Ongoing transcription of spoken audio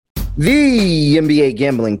The NBA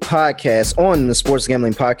Gambling Podcast on the Sports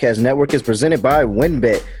Gambling Podcast Network is presented by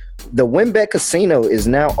WynnBET. The WynnBET Casino is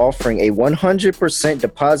now offering a 100%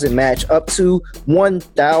 deposit match up to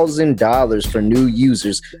 $1,000 for new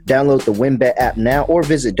users. Download the WynnBET app now or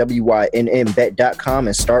visit wynnbet.com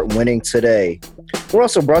and start winning today. We're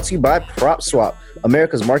also brought to you by PropSwap,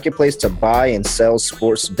 America's marketplace to buy and sell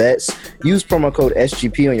sports bets. Use promo code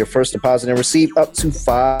SGP on your first deposit and receive up to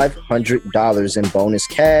 $500 in bonus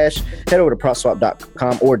cash. Head over to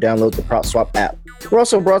PropSwap.com or download the PropSwap app. We're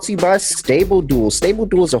also brought to you by Stable Duel. Stable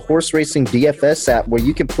Duel is a horse racing DFS app where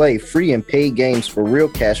you can play free and paid games for real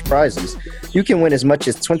cash prizes. You can win as much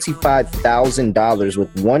as $25,000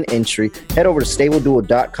 with one entry. Head over to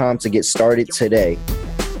StableDuel.com to get started today.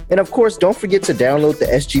 And of course, don't forget to download the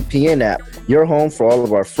SGPN app, your home for all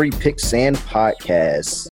of our free picks and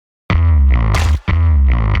podcasts.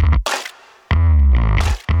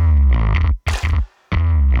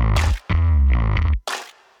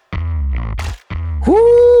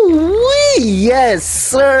 Woo-wee! Yes,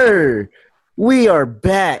 sir. We are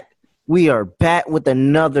back. We are back with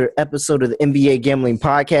another episode of the NBA Gambling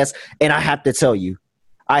Podcast. And I have to tell you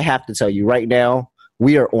right now,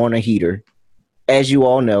 we are on a heater. As you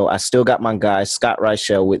all know, I still got my guy, Scott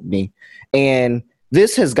Reichel, with me. And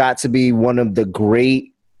this has got to be one of the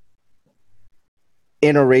great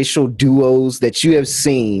interracial duos that you have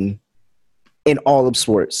seen in all of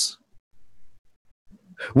sports.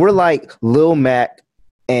 We're like Lil Mac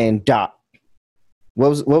and Doc.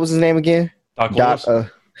 What was his name again?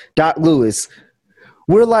 Doc Lewis.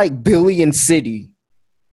 We're like Billy and City.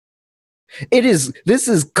 This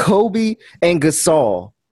is Kobe and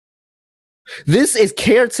Gasol. This is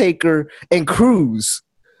Caretaker and Cruz.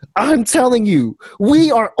 I'm telling you,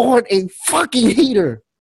 we are on a fucking heater.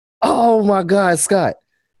 Oh my God, Scott.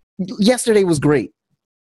 Yesterday was great.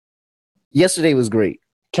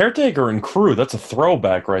 Caretaker and Crew, that's a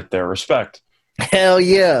throwback right there. Respect. Hell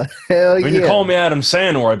yeah. You call me Adam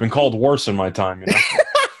Sandler, I've been called worse in my time, you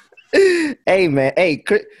know? Hey, man. Hey,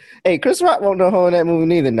 Chris Rock won't know who in that movie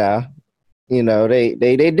neither now. You know, they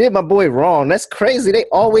did my boy wrong. That's crazy. They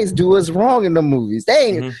always do us wrong in the movies.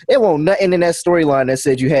 They won't nothing in that storyline that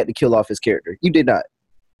said you had to kill off his character. You did not.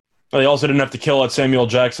 Well, they also didn't have to kill out Samuel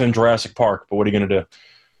Jackson in Jurassic Park, but what are you going to do?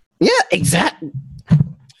 Yeah, exactly.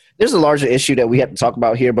 There's a larger issue that we have to talk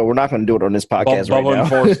about here, but we're not going to do it on this podcast right now. And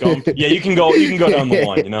Forrest Gump. Yeah, you can go down the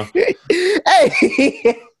line, you know.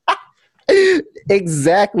 Hey,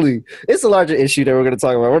 exactly. It's a larger issue that we're going to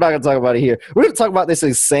talk about. We're not going to talk about it here. We're going to talk about this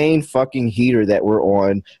insane fucking heater that we're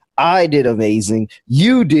on. I did amazing.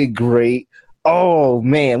 You did great. Oh,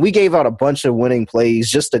 man. We gave out a bunch of winning plays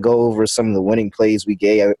just to go over some of the winning plays we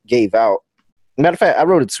gave out. Matter of fact, I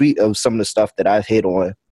wrote a tweet of some of the stuff that I hit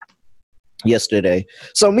on yesterday.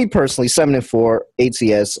 So me personally, 7-4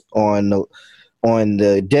 ATS on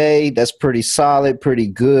the day. That's pretty solid, pretty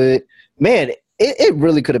good. Man, it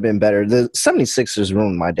really could have been better. The 76ers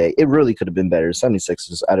ruined my day. It really could have been better.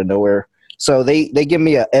 76ers out of nowhere. So they give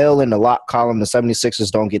me a L in the lock column. The 76ers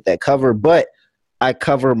don't get that cover, but I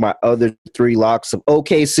cover my other three locks of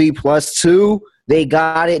OKC +2. They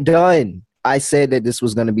got it done. I said that this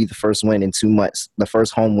was going to be the first win in 2 months, the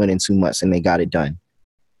first home win in 2 months, and they got it done.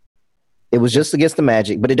 It was just against the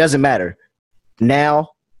Magic, but it doesn't matter. Now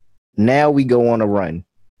we go on a run.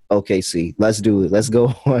 OKC, let's do it. Let's go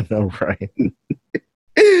on a run.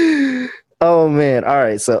 Oh, man. All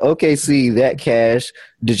right, so OKC, that cash.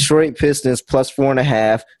 Detroit Pistons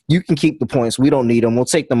 +4.5. You can keep the points. We don't need them. We'll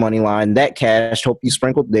take the money line. That cash, hope you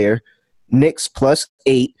sprinkled there. Knicks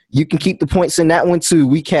 +8. You can keep the points in that one, too.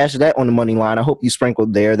 We cashed that on the money line. I hope you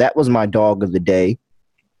sprinkled there. That was my dog of the day.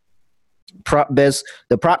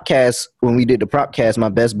 The prop cast, when we did the prop cast, my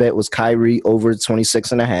best bet was Kyrie over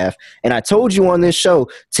 26.5. And I told you on this show,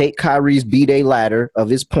 take Kyrie's B-Day ladder of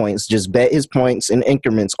his points. Just bet his points in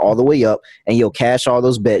increments all the way up, and you'll cash all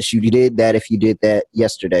those bets. You did that if you did that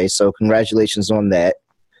yesterday. So congratulations on that.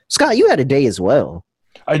 Scott, you had a day as well.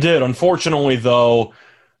 I did. Unfortunately, though,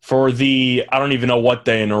 for I don't even know what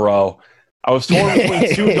day in a row, I was torn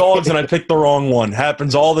between two dogs, and I picked the wrong one.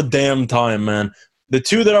 Happens all the damn time, man. The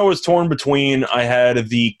two that I was torn between, I had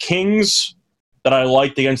the Kings that I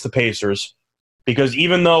liked against the Pacers, because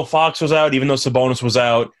even though Fox was out, even though Sabonis was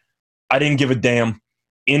out, I didn't give a damn.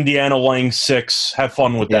 Indiana laying 6, have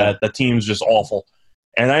fun with that. That team's just awful.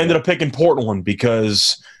 And I ended up picking Portland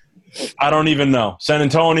because I don't even know. San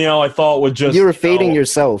Antonio, I thought would just... You were fading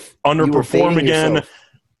yourself. Underperform again. Yourself.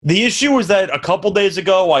 The issue was that a couple days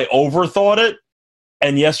ago, I overthought it,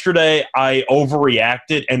 and yesterday I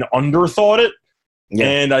overreacted and underthought it. Yeah.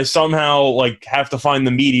 And I somehow have to find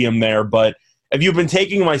the medium there, but if you've been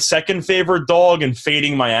taking my second favorite dog and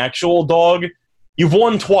fading my actual dog, you've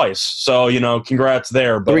won twice. So, congrats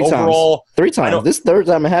there. But overall, three times. This third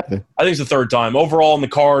time it happened. I think it's the third time. Overall in the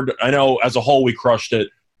card, I know as a whole we crushed it.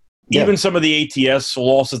 Yeah. Even some of the ATS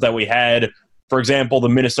losses that we had, for example, the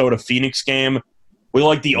Minnesota-Phoenix game, we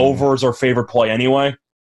like the over as our favorite play anyway.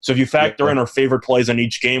 So if you factor in our favorite plays on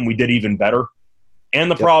each game, we did even better. And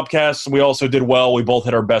the Probcasts, we also did well. We both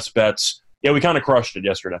hit our best bets. Yeah, we kind of crushed it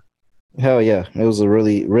yesterday. Hell yeah. It was a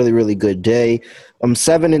really, really, really good day. I'm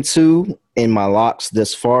 7-2 in my locks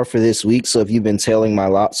thus far for this week. So if you've been tailing my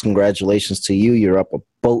locks, congratulations to you. You're up a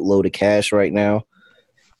boatload of cash right now.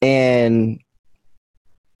 And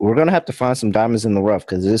we're going to have to find some diamonds in the rough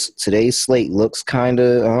because today's slate looks kind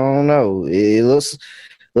of, I don't know, it looks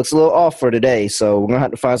a little off for today. So we're going to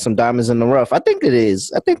have to find some diamonds in the rough. I think it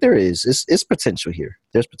is. I think there is. It's potential here.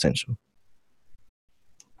 There's potential.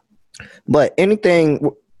 But anything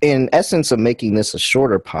in essence of making this a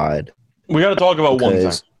shorter pod. We got to talk about one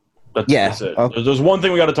thing. That's it. Okay. There's one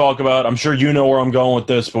thing we got to talk about. I'm sure you know where I'm going with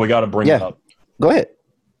this, but we got to bring it up. Go ahead.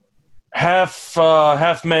 Half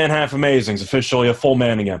man, half amazing is officially a full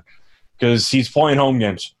man again because he's playing home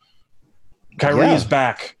games. Kyrie is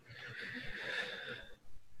back.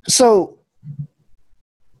 So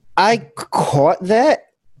I caught that.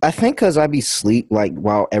 I think because I be sleep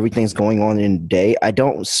while everything's going on in the day. I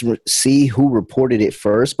don't see who reported it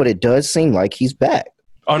first, but it does seem like he's back.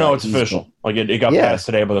 Oh no, it's official. It got passed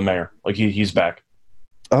today by the mayor. He's back.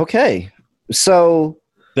 Okay, so.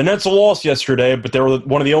 The Nets lost yesterday, but they were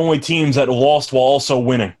one of the only teams that lost while also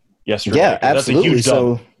winning yesterday. Yeah, absolutely. That's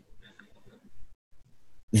a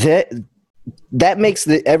huge dub. That makes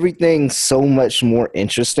everything so much more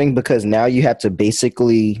interesting because now you have to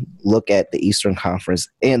basically look at the Eastern Conference,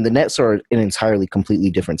 and the Nets are an entirely completely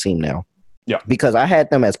different team now. Yeah. Because I had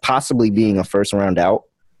them as possibly being a first-round out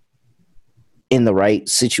in the right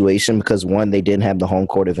situation because, one, they didn't have the home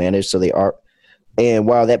court advantage, so they are – and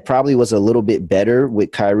while that probably was a little bit better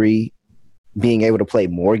with Kyrie being able to play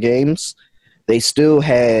more games, they still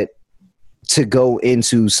had to go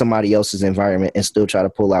into somebody else's environment and still try to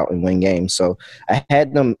pull out and win games. So I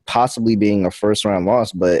had them possibly being a first-round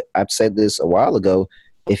loss, but I've said this a while ago.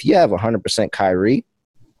 If you have 100% Kyrie,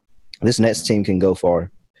 this Nets team can go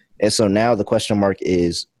far. And so now the question mark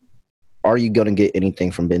is, are you going to get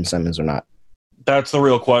anything from Ben Simmons or not? That's the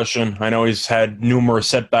real question. I know he's had numerous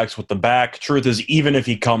setbacks with the back. Truth is, even if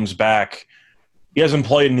he comes back, he hasn't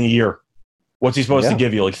played in a year. What's he supposed to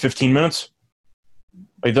give you, 15 minutes?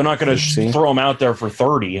 They're not going to throw him out there for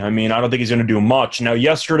 30. I mean, I don't think he's going to do much. Now,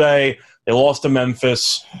 yesterday, they lost to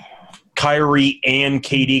Memphis. Kyrie and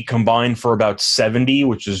KD combined for about 70,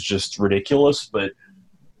 which is just ridiculous. But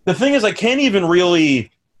the thing is, I can't even really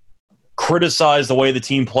criticize the way the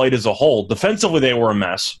team played as a whole. Defensively, they were a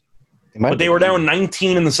mess. But they were down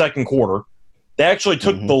 19 in the second quarter. They actually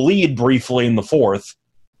took the lead briefly in the fourth,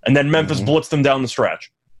 and then Memphis blitzed them down the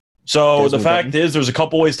stretch. So the fact is there's a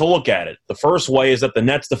couple ways to look at it. The first way is that the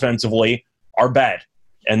Nets defensively are bad,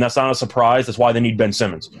 and that's not a surprise. That's why they need Ben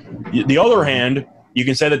Simmons. The other hand, you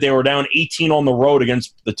can say that they were down 18 on the road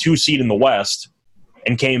against the 2 seed in the West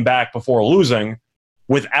and came back before losing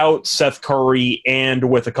without Seth Curry and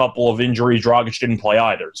with a couple of injuries. Dragic didn't play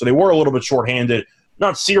either. So they were a little bit shorthanded.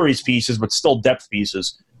 Not series pieces, but still depth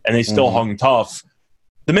pieces, and they still hung tough.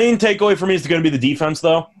 The main takeaway for me is going to be the defense,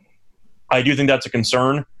 though. I do think that's a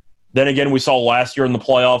concern. Then again, we saw last year in the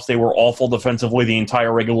playoffs, they were awful defensively the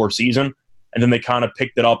entire regular season, and then they kind of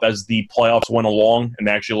picked it up as the playoffs went along, and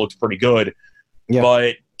they actually looked pretty good. Yeah.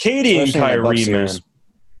 But KD and Kyrie, man,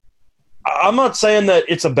 I'm not saying that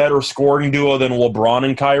it's a better scoring duo than LeBron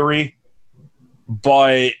and Kyrie,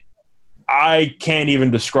 but I can't even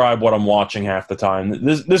describe what I'm watching half the time.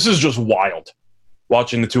 This is just wild,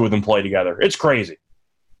 watching the two of them play together. It's crazy.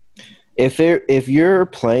 If you're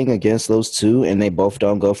playing against those two and they both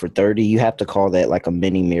don't go for 30, you have to call that like a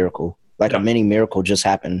mini miracle. A mini miracle just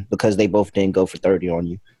happened because they both didn't go for 30 on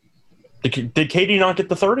you. Did KD not get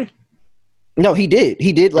the 30? No, he did.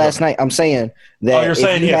 He did last night. I'm saying that you're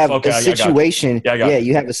saying you have a situation.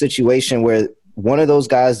 You have a situation where one of those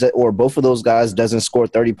guys or both of those guys doesn't score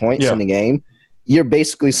 30 points in the game, you're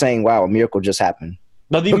basically saying, wow, a miracle just happened.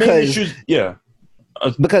 Now, the main issues,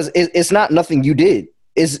 because it's not nothing you did.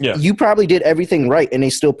 You probably did everything right, and they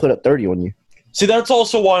still put up 30 on you. See, that's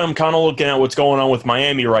also why I'm kind of looking at what's going on with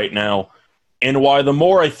Miami right now, and why the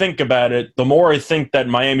more I think about it, the more I think that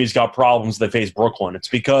Miami's got problems they face Brooklyn. It's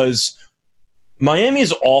because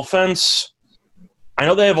Miami's offense, I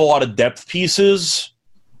know they have a lot of depth pieces,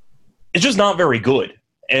 it's just not very good.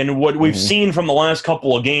 And what we've seen from the last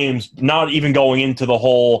couple of games, not even going into the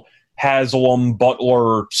whole Haslam,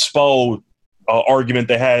 Butler, Spo argument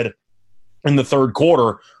they had in the third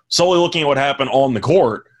quarter, solely looking at what happened on the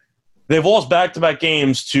court. They've lost back-to-back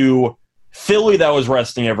games to Philly that was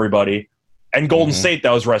resting everybody and Golden State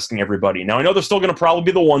that was resting everybody. Now, I know they're still going to probably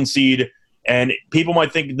be the 1 seed, and people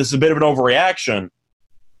might think this is a bit of an overreaction.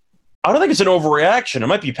 I don't think it's an overreaction. It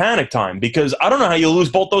might be panic time because I don't know how you lose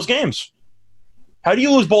both those games. How do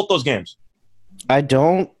you lose both those games? I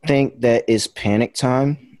don't think that is panic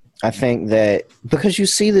time. I think that because you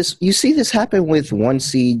see this happen with 1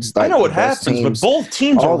 seeds. Like I know it happens, but both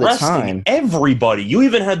teams are resting everybody. You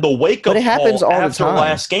even had the wake-up call after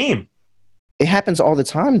last game. It happens all the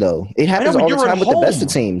time, though. It happens all the time with the best of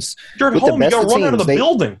teams. You're at home. You got to run out of the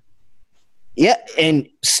building. Yeah, and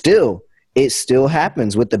it still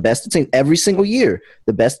happens with the best of teams every single year.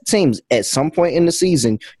 The best of teams, at some point in the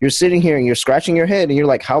season, you're sitting here and you're scratching your head and you're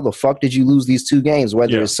like, how the fuck did you lose these 2 games?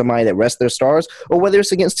 Whether it's somebody that rests their stars or whether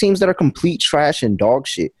it's against teams that are complete trash and dog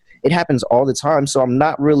shit. It happens all the time. So I'm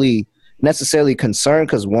not really necessarily concerned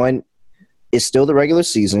because, one, it's still the regular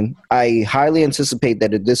season. I highly anticipate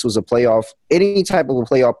that if this was any type of a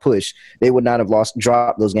playoff push, they would not have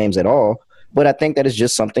dropped those games at all. But I think that is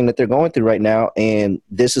just something that they're going through right now, and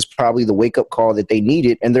this is probably the wake-up call that they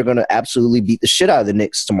needed, and they're going to absolutely beat the shit out of the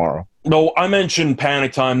Knicks tomorrow. No, I mentioned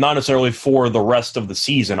panic time, not necessarily for the rest of the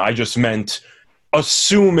season. I just meant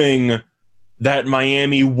assuming that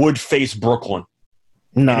Miami would face Brooklyn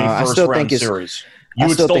in a first-round series. You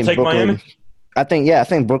would still take Miami? I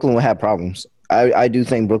think Brooklyn would have problems. I do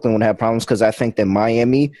think Brooklyn would have problems because I think that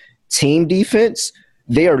Miami team defense,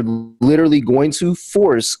 they are literally going to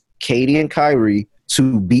force Katie and Kyrie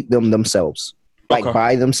to beat them themselves,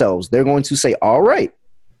 by themselves. They're going to say, all right,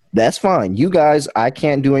 that's fine. You guys, I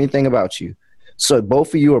can't do anything about you. So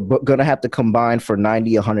both of you are going to have to combine for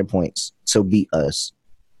 90, 100 points to beat us.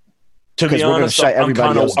 To be honest, I'm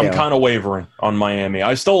kind of wavering on Miami.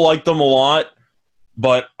 I still like them a lot,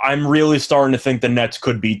 but I'm really starting to think the Nets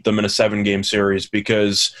could beat them in a 7-game series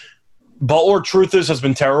because Butler, truth is, has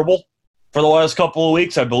been terrible for the last couple of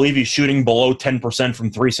weeks. I believe he's shooting below 10%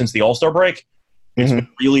 from 3 since the All-Star break. It's been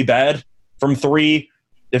really bad from 3.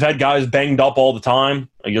 They've had guys banged up all the time.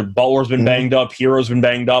 Your Butler's been banged up. Hero's been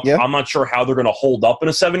banged up. Yeah. I'm not sure how they're going to hold up in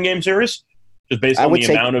a 7-game series, just based on the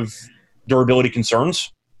amount of durability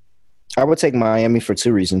concerns. I would take Miami for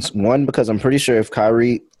 2 reasons. One, because I'm pretty sure if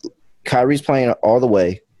Kyrie's playing all the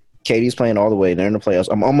way, Katie's playing all the way, they're in the playoffs,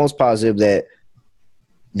 I'm almost positive that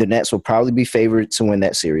the Nets will probably be favored to win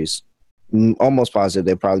that series. Almost positive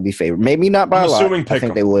they'll probably be favored. Maybe not by a lot. I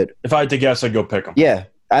think they would. If I had to guess, I'd go pick them. Yeah,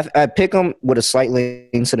 I pick them with a slight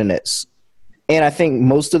lean to the Nets. And I think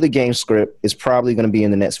most of the game script is probably going to be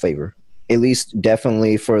in the Nets' favor, at least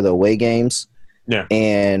definitely for the away games. Yeah.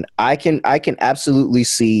 And I can absolutely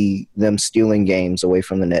see them stealing games away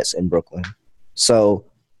from the Nets in Brooklyn. So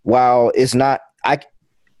while it's not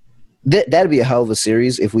 – that'd be a hell of a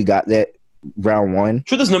series if we got that round 1.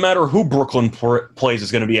 Sure, no matter who Brooklyn plays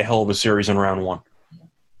is going to be a hell of a series in round 1.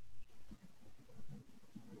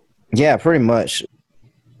 Yeah, pretty much.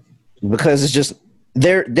 Because it's just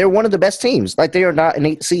they're one of the best teams. Like, they are not an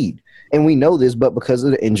 8 seed. And we know this, but because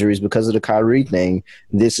of the injuries, because of the Kyrie thing,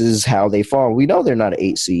 this is how they fall. We know they're not an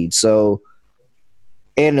 8 seed. So,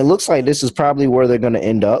 and it looks like this is probably where they're going to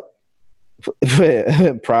end up.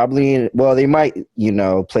 Probably, well, they might,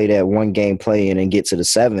 play that 1-game play-in and get to the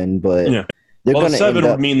 7, but they're going to 7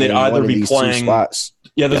 would mean they'd either be playing.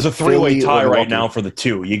 Yeah, there's a 3-way tie right now for the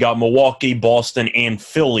 2. You got Milwaukee, Boston, and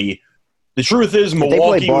Philly. The truth is, Milwaukee. If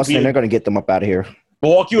they play Boston, they're going to get them up out of here.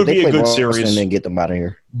 Milwaukee would be a good series, and then get them out of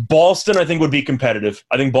here. Boston, I think, would be competitive.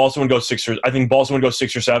 I think Boston would go 6 or 7. I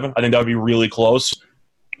think that would be really close.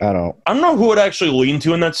 I don't know who would actually lean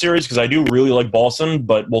to in that series because I do really like Boston,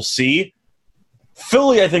 but we'll see.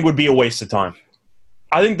 Philly, I think, would be a waste of time.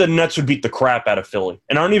 I think the Nets would beat the crap out of Philly.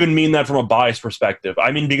 And I don't even mean that from a biased perspective.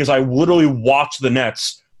 I mean because I literally watched the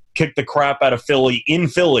Nets kick the crap out of Philly in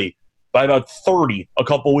Philly by about 30 a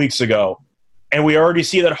couple weeks ago. And we already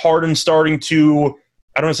see that Harden starting to,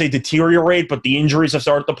 I don't want to say deteriorate, but the injuries have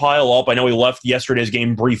started to pile up. I know he left yesterday's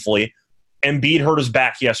game briefly. Embiid hurt his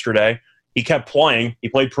back yesterday. He kept playing. He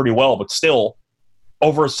played pretty well, but still,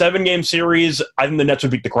 over a 7-game series, I think the Nets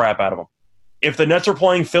would beat the crap out of him. If the Nets are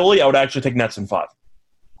playing Philly, I would actually take Nets in 5.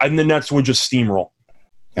 I think the Nets would just steamroll.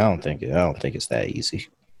 I don't think it's that easy.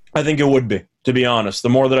 I think it would be, to be honest. The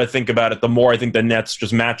more that I think about it, the more I think the Nets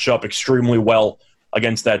just match up extremely well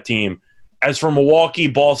against that team. As for Milwaukee,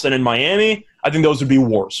 Boston, and Miami, I think those would be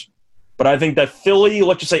wars. But I think that Philly,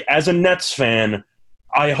 let's just say, as a Nets fan,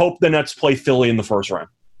 I hope the Nets play Philly in the first round.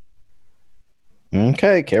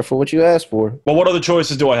 Okay, careful what you ask for. But what other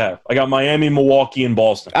choices do I have? I got Miami, Milwaukee, and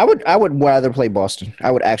Boston. I would rather play Boston.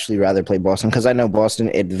 I would actually rather play Boston because I know Boston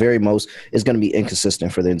at the very most is going to be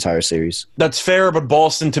inconsistent for the entire series. That's fair, but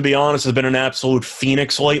Boston, to be honest, has been an absolute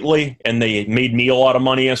phoenix lately, and they made me a lot of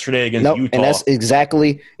money yesterday against Utah. And that's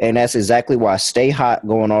exactly why I stay hot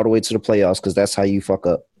going all the way to the playoffs, because that's how you fuck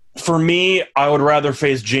up. For me, I would rather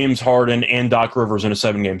face James Harden and Doc Rivers in a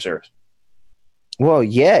 7-game series. Well,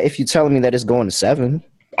 yeah, if you're telling me that it's going to 7.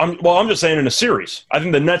 I'm just saying in a series. I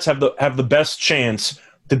think the Nets have the best chance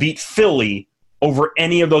to beat Philly over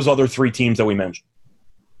any of those other 3 teams that we mentioned.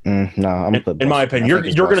 No, I'm in my opinion.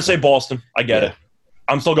 You're going to say Boston. I get it.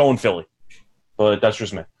 I'm still going Philly, but that's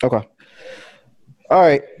just me. Okay. All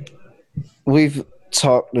right. We've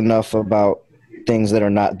talked enough about things that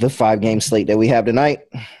are not the 5-game slate that we have tonight.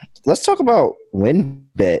 Let's talk about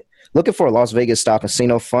WynnBET. Looking for a Las Vegas style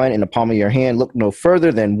casino fun in the palm of your hand? Look no further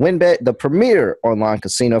than WynnBET, the premier online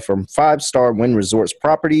casino from 5-star Wynn Resorts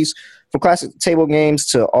properties. From classic table games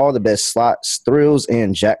to all the best slots, thrills,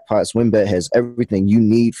 and jackpots, WynnBET has everything you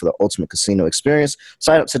need for the ultimate casino experience.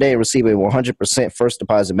 Sign up today and receive a 100% first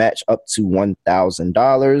deposit match up to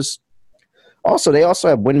 $1,000. Also, they also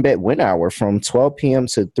have WynnBET Win Hour from 12 p.m.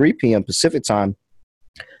 to 3 p.m. Pacific time.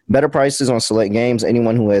 Better prices on select games.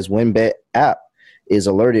 Anyone who has WynnBET app is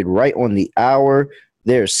alerted right on the hour.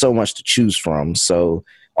 There's so much to choose from. So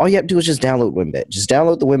all you have to do is just download WynnBET. Just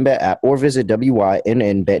download the WynnBET app or visit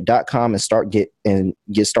wynnbet.com and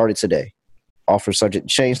get started today. Offer subject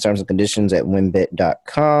to change. Terms and conditions at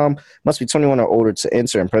wynnbet.com. Must be 21 or older to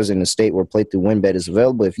enter and present in a state where play through WynnBET is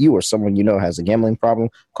available. If you or someone you know has a gambling problem,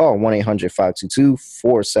 call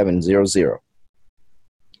 1-800-522-4700.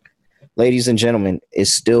 Ladies and gentlemen,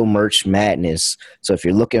 it's still Merch Madness. So if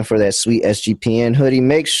you're looking for that sweet SGPN hoodie,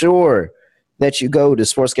 make sure that you go to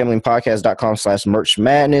sportsgamblingpodcast.com/Merch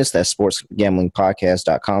Madness. That's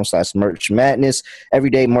sportsgamblingpodcast.com/Merch Madness. Every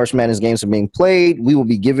day March Madness games are being played. We will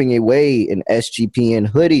be giving away an SGPN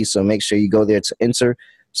hoodie. So make sure you go there to enter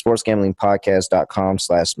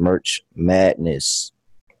sportsgamblingpodcast.com/Merch Madness.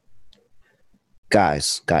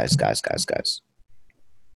 Guys. Did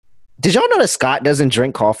y'all know that Scott doesn't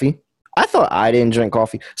drink coffee? I thought I didn't drink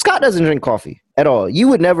coffee. Scott doesn't drink coffee at all. You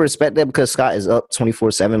would never expect that because Scott is up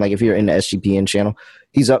 24/7. Like if you're in the SGPN channel,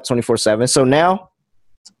 he's up 24/7. So now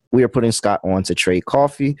we are putting Scott on to Trade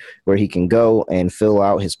Coffee, where he can go and fill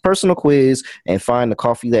out his personal quiz and find the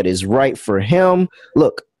coffee that is right for him.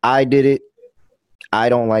 Look, I did it. I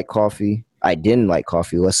don't like coffee. I didn't like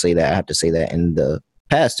coffee. Let's say that. I have to say that in the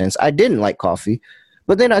past tense. I didn't like coffee.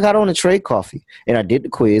 But then I got on to Trade Coffee, and I did the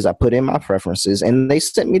quiz. I put in my preferences, and they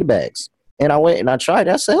sent me the bags. And I went and I tried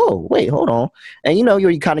it. I said, oh, wait, hold on. And you know,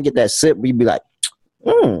 you kind of get that sip where you be like,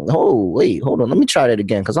 oh, wait, hold on. Let me try that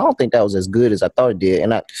again because I don't think that was as good as I thought it did.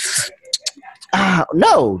 And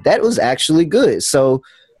no, that was actually good. So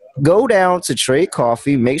go down to Trade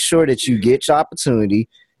Coffee. Make sure that you get your opportunity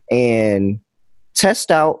and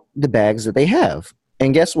test out the bags that they have.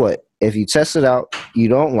 And guess what? If you test it out, you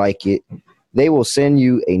don't like it, they will send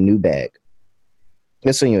you a new bag.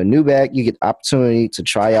 They'll send you a new bag. You get the opportunity to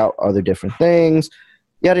try out other different things,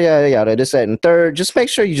 yada, yada, yada, this, that, and third. Just make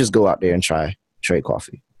sure you just go out there and try Trade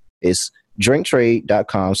Coffee. It's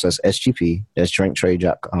drinktrade.com/SGP. That's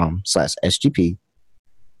drinktrade.com/SGP.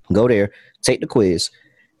 Go there, take the quiz,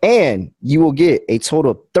 and you will get a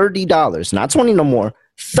total of $30, not 20 no more,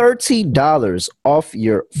 $30 off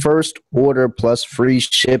your first order plus free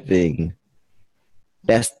shipping.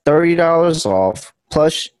 That's $30 off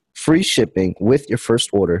plus free shipping with your first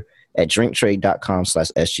order at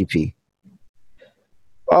drinktrade.com/SGP.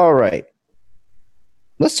 All right.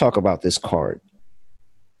 Let's talk about this card.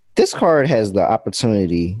 This card has the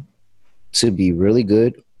opportunity to be really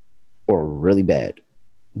good or really bad.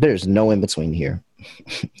 There's no in between here.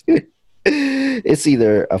 It's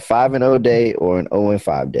either a 5-0 day or an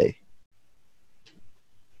 0-5 day.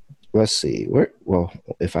 Let's see. Well,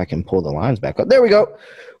 if I can pull the lines back up. There we go.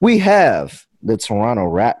 We have the Toronto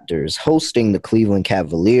Raptors hosting the Cleveland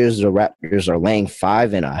Cavaliers. The Raptors are laying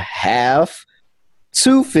 5.5.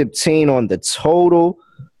 215 on the total.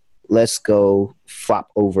 Let's go flop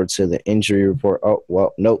over to the injury report. Oh,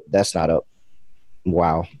 well, nope, that's not up.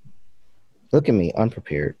 Wow. Look at me,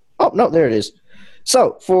 unprepared. Oh, no, there it is.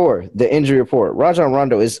 So, for the injury report, Rajon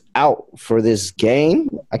Rondo is out for this game.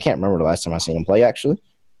 I can't remember the last time I seen him play, actually.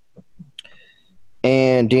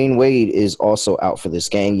 And Dean Wade is also out for this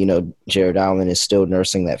game. You know, Jared Allen is still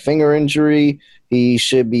nursing that finger injury. He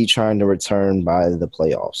should be trying to return by the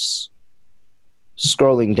playoffs.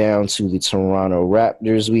 Scrolling down to the Toronto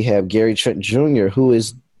Raptors, we have Gary Trent Jr., who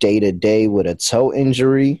is day-to-day with a toe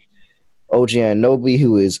injury. OG Anunoby,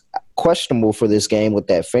 who is questionable for this game with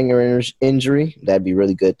that finger injury. That'd be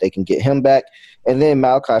really good. They can get him back. And then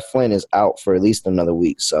Malachi Flynn is out for at least another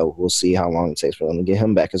week, so we'll see how long it takes for them to get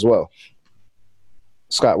him back as well.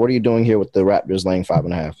 Scott, what are you doing here with the Raptors laying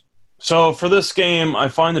 5.5? So for this game, I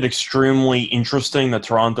find it extremely interesting that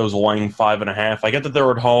Toronto's laying 5.5. I get that they're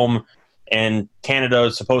at home, and Canada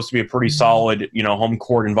is supposed to be a pretty solid, home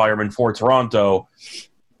court environment for Toronto,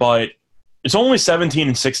 but it's only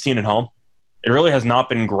 17-16 at home. It really has not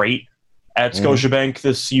been great at Scotiabank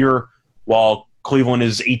this year, while Cleveland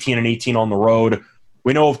is 18-18 on the road.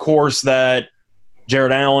 We know, of course, that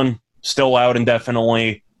Jared Allen still out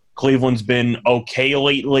indefinitely. Cleveland's been okay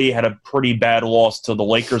lately, had a pretty bad loss to the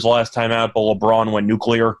Lakers last time out, but LeBron went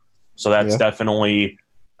nuclear. So that's definitely,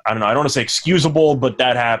 I don't want to say excusable, but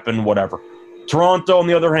that happened, whatever. Toronto, on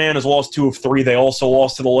the other hand, has lost 2 of 3. They also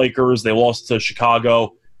lost to the Lakers. They lost to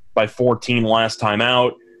Chicago by 14 last time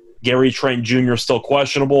out. Gary Trent Jr. still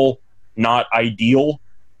questionable, not ideal.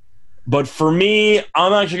 But for me,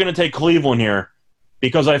 I'm actually going to take Cleveland here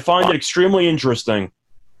because I find it extremely interesting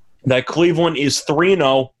that Cleveland is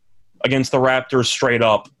 3-0 against the Raptors straight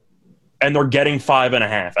up, and they're getting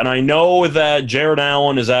 5.5. And I know that Jared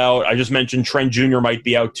Allen is out. I just mentioned Trent Jr. might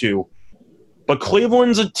be out too. But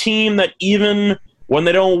Cleveland's a team that even when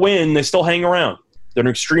they don't win, they still hang around. They're an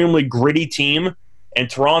extremely gritty team, and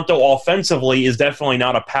Toronto offensively is definitely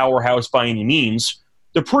not a powerhouse by any means.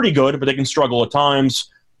 They're pretty good, but they can struggle at times.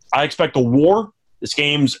 I expect a war. This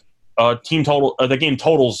game's the game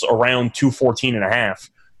totals around 214.5.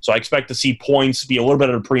 So I expect to see points be a little bit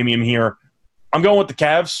at a premium here. I'm going with the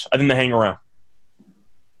Cavs. I think they hang around.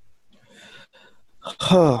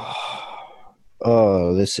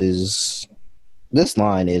 This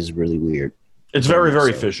line is really weird. It's very,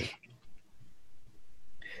 very fishy.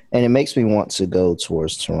 And it makes me want to go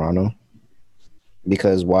towards Toronto.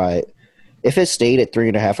 Because if it stayed at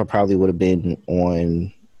 3.5, I probably would have been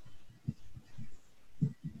on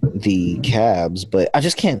the Cavs, but I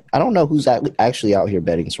just can't. I don't know who's actually out here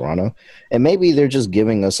betting Toronto, and maybe they're just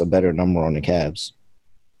giving us a better number on the Cavs.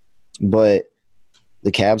 But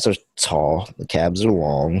the Cavs are tall, the Cavs are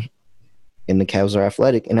long, and the Cavs are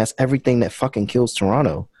athletic, and that's everything that fucking kills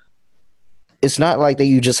Toronto. It's not like that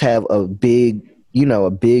you just have a big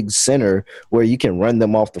center where you can run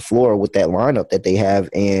them off the floor with that lineup that they have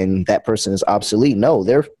and that person is obsolete. No,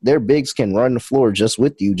 their bigs can run the floor just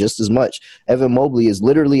with you just as much. Evan Mobley is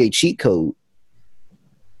literally a cheat code.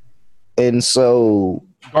 And so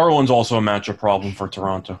Garland's also a matchup problem for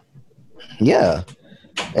Toronto. Yeah.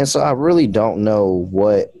 And so I really don't know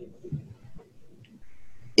what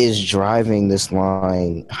is driving this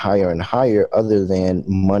line higher and higher other than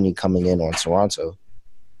money coming in on Toronto.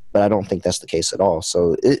 But I don't think that's the case at all.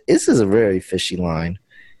 So this is a very fishy line.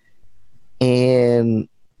 And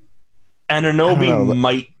Anunoby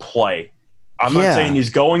might play. I'm not saying he's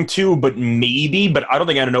going to, but maybe. But I don't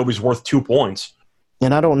think Anunoby's worth 2 points.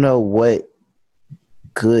 And I don't know what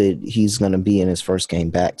good he's going to be in his first game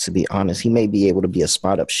back, to be honest. He may be able to be a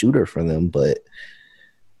spot-up shooter for them, but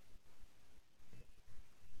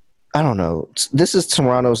I don't know. This is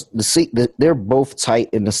Toronto's – they're both tight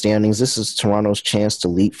in the standings. This is Toronto's chance to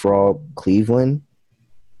leapfrog Cleveland.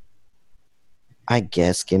 I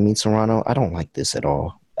guess give me Toronto. I don't like this at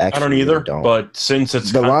all. Actually, I don't either, but since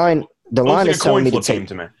it's – the line is telling me to take –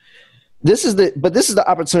 to me. This is the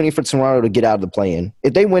opportunity for Toronto to get out of the play-in.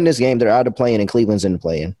 If they win this game, they're out of the play-in and Cleveland's in the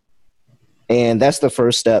play-in. And that's the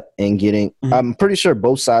first step in getting – I'm pretty sure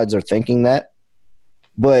both sides are thinking that.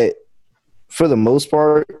 But for the most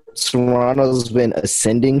part, Toronto's been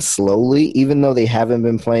ascending slowly, even though they haven't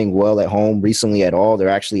been playing well at home recently at all. They're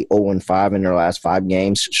actually 0-5 in their last 5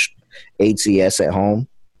 games, ATS at home.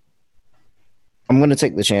 I'm going to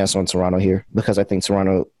take the chance on Toronto here because I think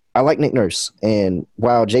Toronto – I like Nick Nurse, and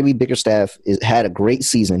while JB Bickerstaff had a great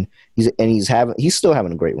season, he's still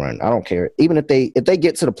having a great run. I don't care. Even if they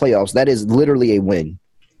get to the playoffs, that is literally a win.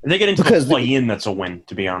 If they get into the play-in, that's a win,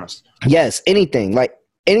 to be honest. Yes, anything like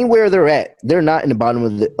anywhere they're at, they're not in the bottom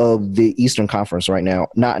of the Eastern Conference right now,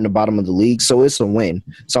 not in the bottom of the league, so it's a win.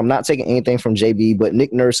 So I'm not taking anything from JB, but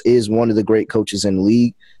Nick Nurse is one of the great coaches in the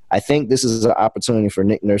league. I think this is an opportunity for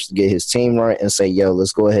Nick Nurse to get his team right and say, yo,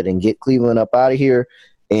 let's go ahead and get Cleveland up out of here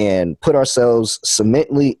and put ourselves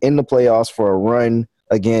cemently in the playoffs for a run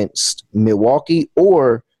against Milwaukee,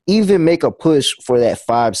 or even make a push for that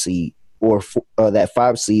 5 seed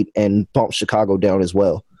and bump Chicago down as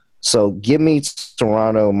well. So give me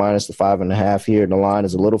Toronto minus the 5.5 here. The line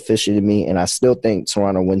is a little fishy to me, and I still think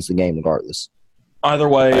Toronto wins the game regardless. Either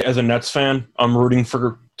way, as a Nets fan, I'm rooting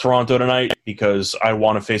for Toronto tonight because I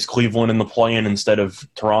want to face Cleveland in the play-in instead of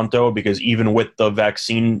Toronto, because even with the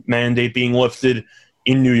vaccine mandate being lifted,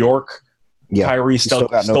 in New York. Yeah, Kyrie still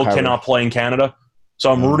Kyrie. cannot play in Canada.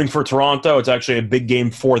 So I'm rooting for Toronto. It's actually a big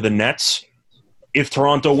game for the Nets if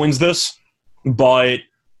Toronto wins this. But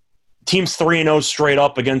teams 3-0 straight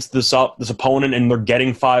up against this opponent, and they're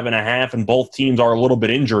getting 5.5, and both teams are a little bit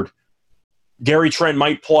injured. Gary Trent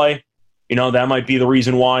might play. That might be the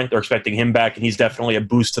reason why. They're expecting him back, and he's definitely a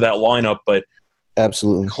boost to that lineup. But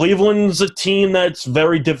absolutely, Cleveland's a team that's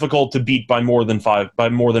very difficult to beat by more than 5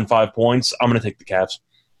 points. I'm going to take the Cavs.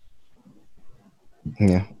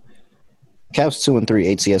 Yeah. Cavs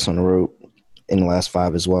 2-3 ATS on the road in the last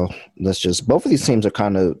 5 as well. Both of these teams are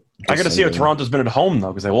kind of. I got to see how Toronto's been at home though,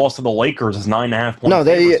 because they lost to the Lakers as 9.5 points. No, in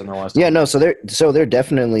their last time. So they're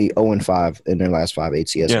definitely 0-5 in their last 5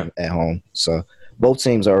 ATS at home. So both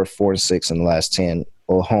teams are 4-6 in the last 10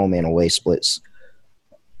 home and away splits.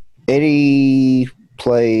 Eddie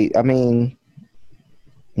play. I mean.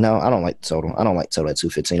 No, I don't like the total. I don't like total at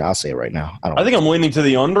 215. I'll say it right now. I think I'm leaning to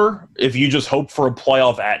the under. If you just hope for a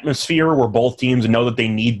playoff atmosphere where both teams know that they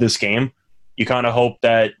need this game, you kind of hope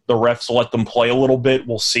that the refs let them play a little bit.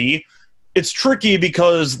 We'll see. It's tricky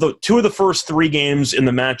because the 2 of the first 3 games in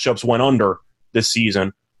the matchups went under this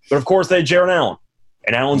season. But, of course, they had Jarrett Allen.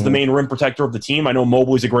 And Allen's the main rim protector of the team. I know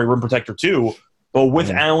Mobley's a great rim protector too. But with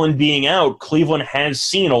Allen being out, Cleveland has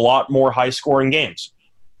seen a lot more high-scoring games.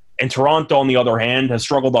 And Toronto, on the other hand, has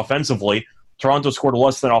struggled offensively. Toronto scored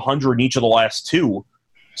less than 100 in each of the last 2.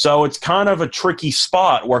 So it's kind of a tricky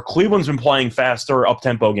spot where Cleveland's been playing faster,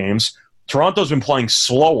 up-tempo games. Toronto's been playing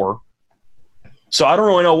slower. So I don't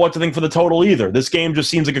really know what to think for the total either. This game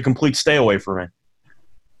just seems like a complete stay away for me.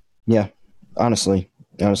 Yeah, honestly,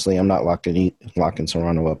 I'm not locking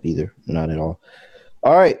Toronto up either. Not at all.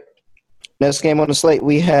 All right. Next game on the slate,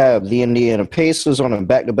 we have the Indiana Pacers on a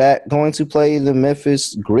back-to-back going to play the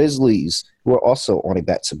Memphis Grizzlies, who are also on a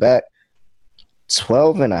back-to-back.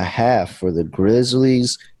 12.5 for the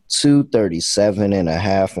Grizzlies,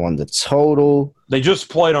 237.5 on the total. They just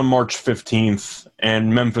played on March 15th,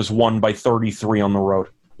 and Memphis won by 33 on the road.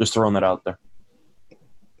 Just throwing that out there.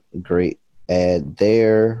 Great add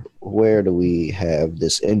there. Where do we have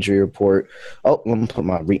this injury report? Oh, let me put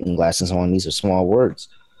my reading glasses on. These are small words.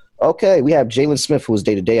 Okay, we have Jalen Smith, who was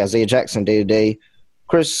day-to-day, Isaiah Jackson, day-to-day,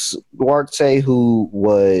 Chris Duarte, who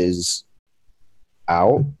was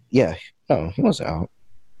out. Yeah, no, he wasn't out.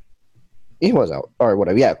 He was out. All right,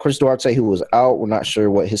 whatever. Yeah, Chris Duarte, who was out. We're not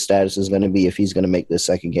sure what his status is going to be, if he's going to make this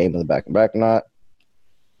second game in the back-and-back or not.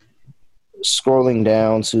 Scrolling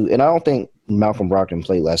down to – and I don't think Malcolm Brogdon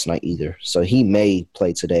played last night either, so he may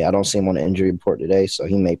play today. I don't see him on the injury report today, so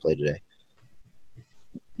he may play today.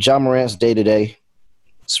 Ja Morant's day-to-day.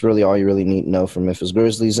 It's really all you really need to know from Memphis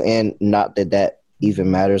Grizzlies, and not that even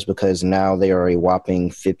matters because now they are a whopping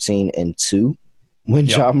 15-2 when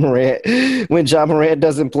Ja Morant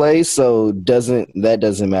doesn't play, so that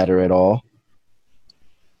doesn't matter at all.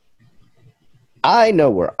 I know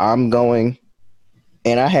where I'm going,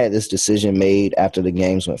 and I had this decision made after the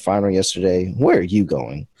games went final yesterday. Where are you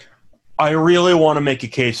going? I really want to make a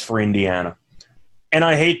case for Indiana, and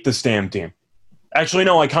I hate this damn team. Actually,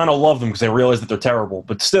 no, I kind of love them because I realize that they're terrible.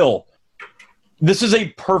 But still, this is a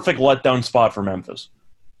perfect letdown spot for Memphis.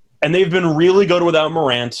 And they've been really good without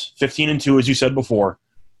Morant, 15-2, as you said before.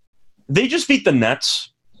 They just beat the Nets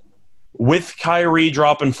with Kyrie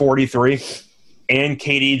dropping 43 and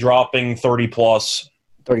KD dropping 30+.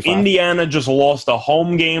 35. Indiana just lost a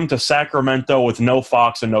home game to Sacramento with no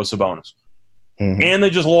Fox and no Sabonis. Mm-hmm. And they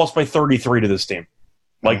just lost by 33 to this team,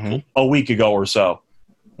 a week ago or so.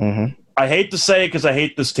 Mm-hmm. I hate to say it because I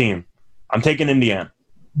hate this team. I'm taking Indiana.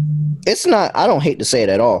 It's not – I don't hate to say it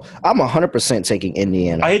at all. I'm 100% taking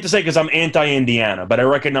Indiana. I hate to say it because I'm anti-Indiana, but I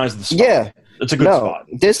recognize the spot. Yeah. It's a good spot.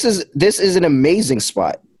 This is an amazing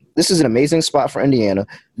spot. This is an amazing spot for Indiana.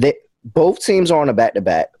 Both teams are on a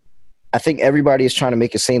back-to-back. I think everybody is trying to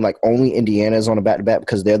make it seem like only Indiana is on a back-to-back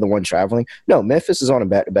because they're the one traveling. No, Memphis is on a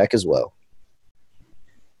back-to-back as well.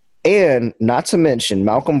 And not to mention,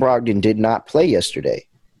 Malcolm Brogdon did not play yesterday.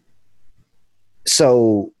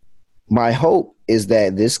 So my hope is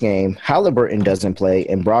that this game, Halliburton doesn't play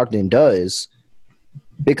and Brogdon does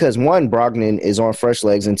because, one, Brogdon is on fresh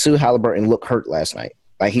legs, and two, Halliburton looked hurt last night.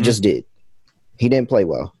 Like, he just did. He didn't play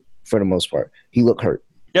well for the most part. He looked hurt.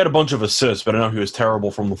 He had a bunch of assists, but I know he was terrible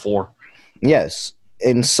from the floor. Yes.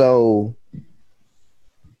 And so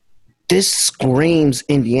this screams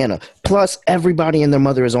Indiana. Plus, everybody and their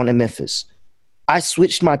mother is on in Memphis. I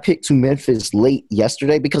switched my pick to Memphis late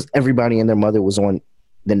yesterday because everybody and their mother was on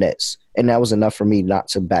the Nets. And that was enough for me not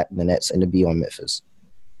to back the Nets and to be on Memphis.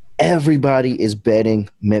 Everybody is betting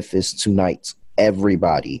Memphis tonight.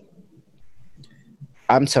 Everybody.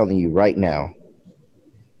 I'm telling you right now,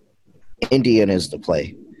 Indiana is the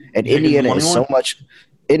play. And You taking the Indiana money is line? so much.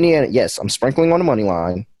 Indiana, yes, I'm sprinkling on the money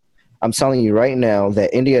line. I'm telling you right now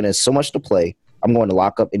that Indiana is so much to play. I'm going to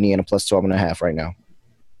lock up Indiana plus 12.5 right now.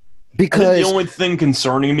 I think Because the only thing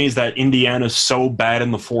concerning me is that Indiana's so bad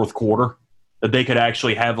in the fourth quarter that they could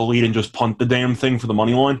actually have a lead and just punt the damn thing for the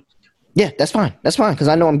money line. yeah, that's fine. That's fine because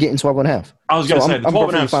I know I'm getting 12.5. I was going to So say, I'm the 12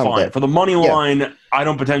 and a perfectly half is fine with fine. that. For the money Yeah. line, I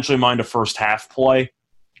don't potentially mind a first half play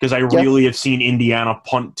because I really have seen Indiana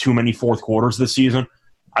punt too many fourth quarters this season.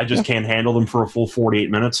 I just can't handle them for a full 48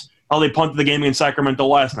 minutes. Oh, they punted the game against Sacramento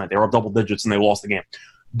last night. They were up double digits and they lost the game.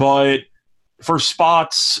 But for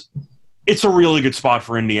spots, it's a really good spot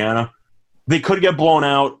for Indiana. They could get blown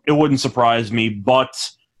out. It wouldn't surprise me. But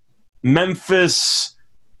Memphis,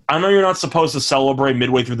 I know you're not supposed to celebrate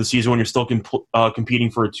midway through the season when you're still competing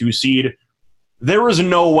for a 2 seed. There is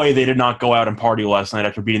no way they did not go out and party last night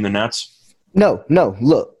after beating the Nets. No,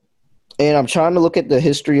 look. And I'm trying to look at the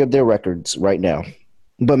history of their records right now.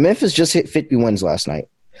 But Memphis just hit 50 wins last night.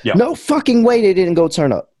 Yeah. No fucking way they didn't go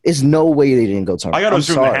turn up. It's no way they didn't go turn up. I got to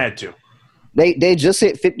assume sorry. they had to. They just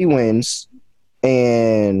hit 50 wins.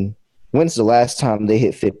 And when's the last time they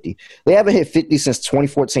hit 50? They haven't hit 50 since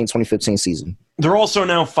 2014, 2015 season. They're also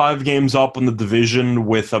now 5 games up in the division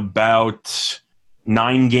with about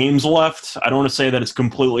 9 games left. I don't want to say that it's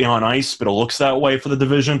completely on ice, but it looks that way for the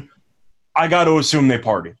division. I got to assume they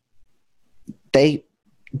partied.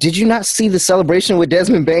 Did you not see the celebration with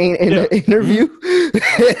Desmond Bain in the interview?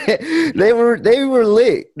 they were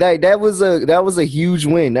lit. Like that was a huge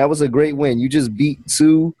win. That was a great win. You just beat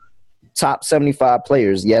 2 top 75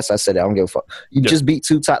 players. Yes, I said it. I don't give a fuck. You just beat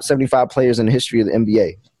 2 top 75 players in the history of the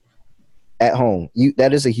NBA at home.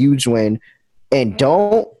 That is a huge win. And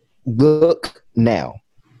don't look now,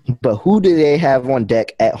 but who do they have on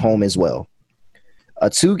deck at home as well? A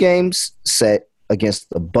 2 games set against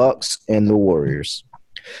the Bucks and the Warriors.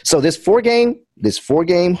 So this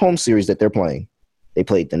 4-game home series that they're playing, they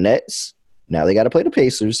played the Nets. Now they got to play the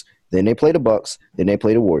Pacers. Then they play the Bucks. Then they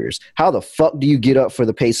play the Warriors. How the fuck do you get up for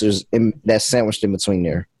the Pacers that's sandwiched in between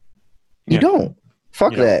there? You don't.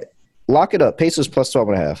 Fuck that. Lock it up. Pacers plus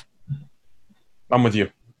 12.5. I'm with you.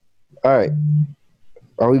 All right.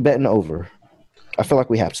 Are we betting over? I feel like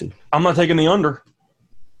we have to. I'm not taking the under.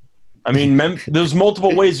 I mean, there's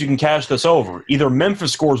multiple ways you can cash this over. Either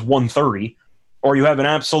Memphis scores 130, or you have an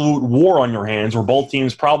absolute war on your hands where both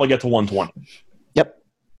teams probably get to 120. Yep.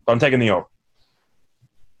 So I'm taking the over.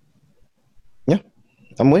 Yeah,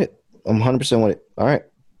 I'm with it. I'm 100% with it. All right.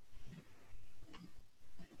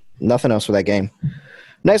 Nothing else for that game.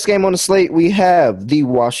 Next game on the slate, we have the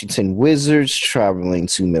Washington Wizards traveling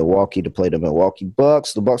to Milwaukee to play the Milwaukee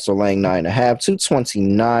Bucks. The Bucks are laying 9.5,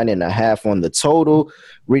 229.5 on the total.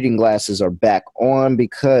 Reading glasses are back on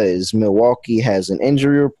because Milwaukee has an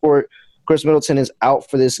injury report. Chris Middleton is out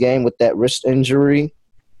for this game with that wrist injury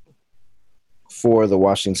for the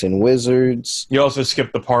Washington Wizards. You also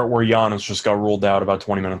skipped the part where Giannis just got ruled out about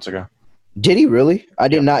 20 minutes ago. Did he really? I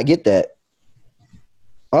did not get that.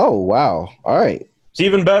 Oh, wow. All right. It's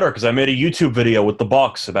even better because I made a YouTube video with the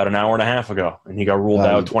Bucks about an hour and a half ago, and he got ruled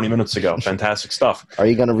out 20 minutes ago. Fantastic stuff. Are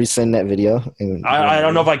you going to resend that video? I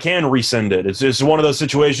don't know if I can resend it. It's just one of those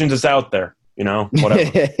situations. It's out there,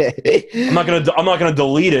 whatever. I'm not gonna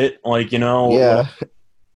delete it. Yeah.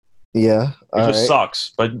 It just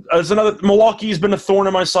sucks. But it's another. Milwaukee's been a thorn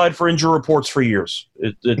in my side for injury reports for years.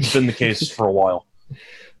 It's been the case for a while.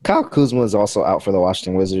 Kyle Kuzma is also out for the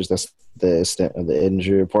Washington Wizards. That's the extent of the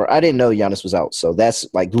injury report. I didn't know Giannis was out, so that's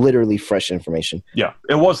like literally fresh information. Yeah,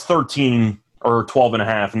 it was 13 or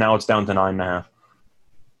 12.5, and now it's down to 9.5.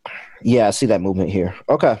 Yeah, I see that movement here.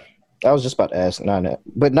 Okay, I was just about to ask 9.5,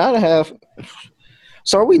 but 9.5.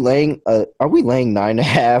 So are we laying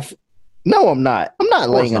 9.5? No, I'm not. I'm not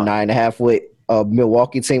laying a 9.5 with a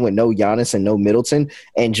Milwaukee team with no Giannis and no Middleton,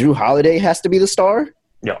 and Drew Holiday has to be the star.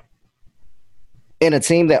 Yeah, in a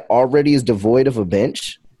team that already is devoid of a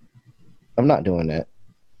bench. I'm not doing that.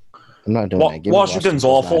 I'm not doing that. Give Washington's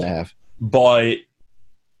awful, but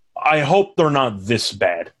I hope they're not this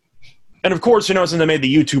bad. And, of course, since they made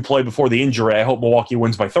the U2 play before the injury, I hope Milwaukee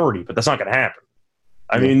wins by 30, but that's not going to happen.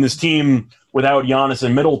 I mean, this team without Giannis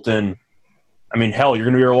and Middleton, I mean, hell, you're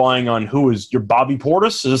going to be relying on who is your Bobby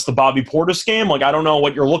Portis? Is this the Bobby Portis game? Like, I don't know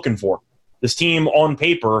what you're looking for. This team on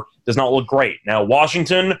paper does not look great. Now,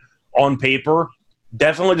 Washington on paper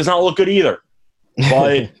definitely does not look good either.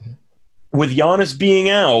 But with Giannis being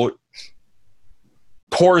out,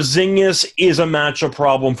 Porzingis is a matchup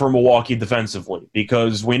problem for Milwaukee defensively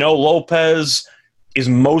because we know Lopez is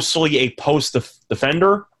mostly a post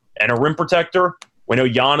defender and a rim protector. We know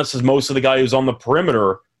Giannis is mostly the guy who's on the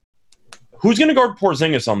perimeter. Who's going to guard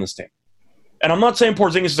Porzingis on this team? And I'm not saying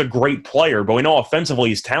Porzingis is a great player, but we know offensively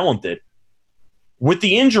he's talented. With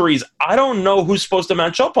the injuries, I don't know who's supposed to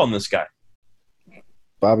match up on this guy.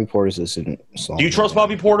 Bobby Portis isn't slowing Do you trust him down.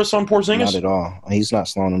 Bobby Portis on Porzingis? Not at all. He's not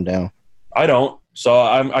slowing him down. I don't. So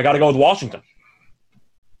I got to go with Washington.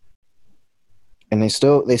 And they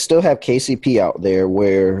still have KCP out there,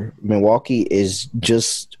 where Milwaukee is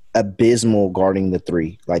just abysmal guarding the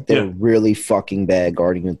three. Like, they're really fucking bad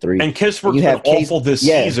guarding the three. And Kispert's been awful this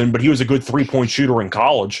season, but he was a good 3-point shooter in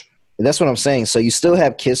college. That's what I'm saying. So you still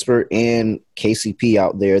have Kispert and KCP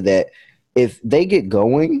out there that if they get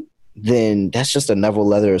going, then that's just another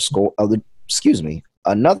level of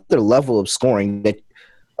scoring that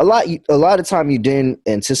a lot of time you didn't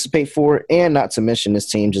anticipate for, and not to mention this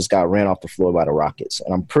team just got ran off the floor by the Rockets,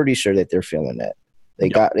 and I'm pretty sure that they're feeling that. They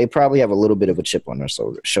probably have a little bit of a chip on their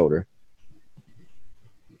shoulder.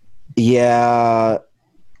 Yeah,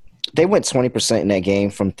 they went 20% in that game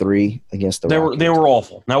from three against the Rockets. They were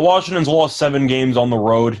awful. Now Washington's lost 7 games on the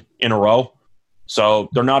road in a row, so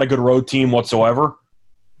they're not a good road team whatsoever.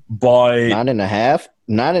 But 9.5.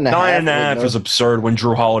 9.5 is absurd when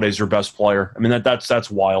Drew Holiday's your best player. I mean,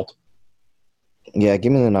 that's wild. Yeah,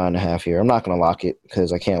 give me the 9.5 here. I'm not going to lock it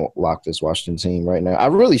because I can't lock this Washington team right now. I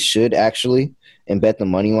really should actually and bet the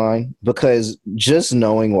money line, because just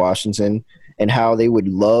knowing Washington and how they would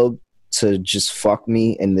love to just fuck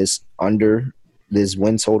me in this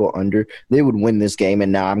win total under, they would win this game,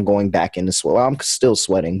 and now I'm going back into sweat. Well, I'm still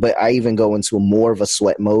sweating, but I even go into more of a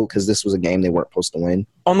sweat mode because this was a game they weren't supposed to win.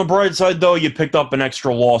 On the bright side, though, you picked up an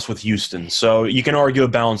extra loss with Houston, so you can argue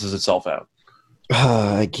it balances itself out.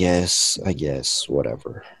 I guess,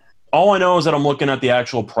 whatever. All I know is that I'm looking at the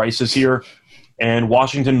actual prices here, and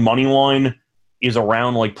Washington money line is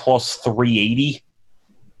around like plus 380.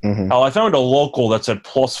 Mm-hmm. I found a local that's at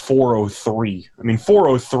plus 403. I mean,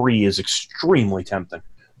 403 is extremely tempting.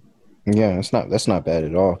 Yeah, that's not bad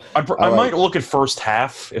at all. I might look at first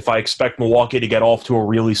half if I expect Milwaukee to get off to a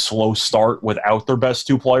really slow start without their best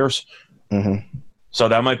 2 players. Mm-hmm. So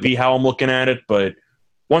that might be how I'm looking at it. But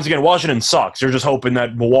once again, Washington sucks. You're just hoping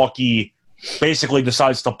that Milwaukee basically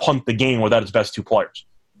decides to punt the game without its best 2 players.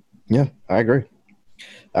 Yeah, I agree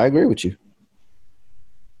with you.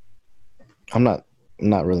 I'm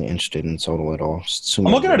not really interested in total at all. I'm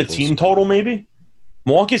looking at a team total, maybe.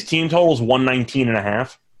 Milwaukee's team total is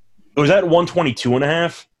 119.5. It was at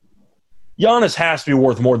 122.5. Giannis has to be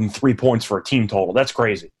worth more than 3 points for a team total. That's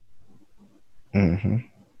crazy. Mm-hmm.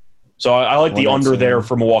 So I like the under there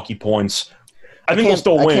for Milwaukee points. I think they'll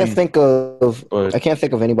still win. I can't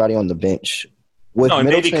think of anybody on the bench.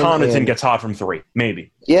 Maybe Connaughton gets hot from 3.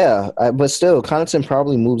 Maybe. Yeah, but still, Connaughton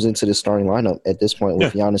probably moves into the starting lineup at this point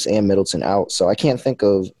with Giannis and Middleton out. So I can't think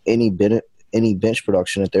of any bench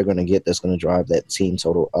production that they're going to get that's going to drive that team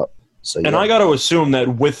total up. So, and I got to assume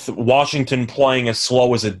that with Washington playing as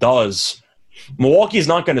slow as it does, Milwaukee's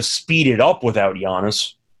not going to speed it up without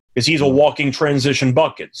Giannis, because he's a walking transition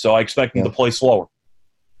bucket. So I expect him to play slower.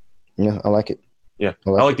 Yeah, I like it. Yeah, I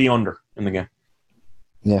like the under in the game.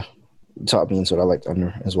 Yeah. Top means what I liked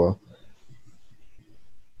under as well.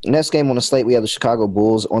 Next game on the slate, we have the Chicago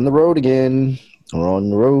Bulls on the road again. We're on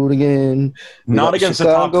the road again. Not against the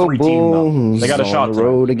top 3 team, though. They got a shot on the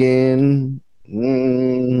road again.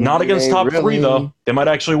 Not against top 3, though. They might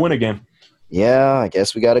actually win a game. Yeah, I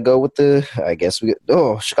guess we got to go with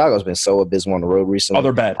Chicago's been so abysmal on the road recently. Oh,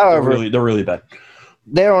 they're bad. However, they're really bad.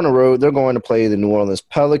 They're on the road. They're going to play the New Orleans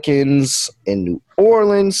Pelicans in New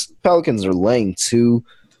Orleans. Pelicans are laying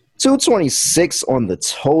 226 on the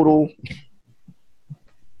total.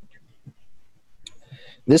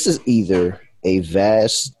 This is either a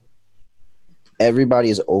vast – everybody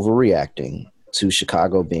is overreacting to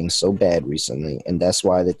Chicago being so bad recently, and that's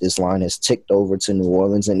why that this line has ticked over to New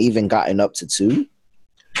Orleans and even gotten up to 2.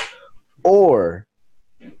 Or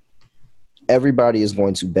everybody is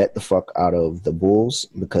going to bet the fuck out of the Bulls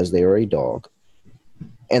because they are a dog,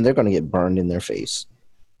 and they're going to get burned in their face.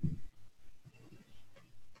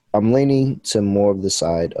 I'm leaning to more of the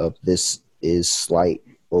side of this is slight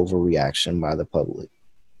overreaction by the public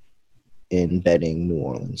in betting New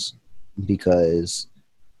Orleans, because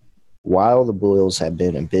while the Bulls have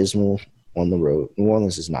been abysmal on the road, New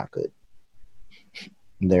Orleans is not good.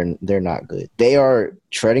 They're not good. They are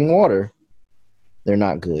treading water. They're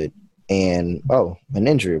not good. And, an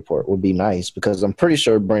injury report would be nice, because I'm pretty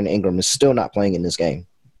sure Brandon Ingram is still not playing in this game.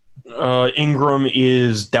 Ingram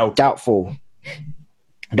is doubtful.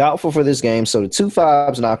 Doubtful for this game, so the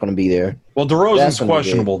 2-5's not going to be there. Well, DeRozan's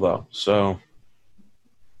questionable, though, so.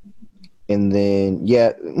 And then,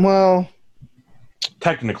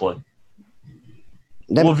 technically.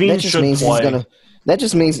 LaVine should play. That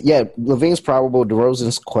just means, LaVine's probable,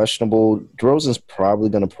 DeRozan's questionable. DeRozan's probably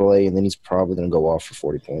going to play, and then he's probably going to go off for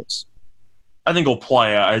 40 points. I think he'll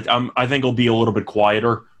play. I think he'll be a little bit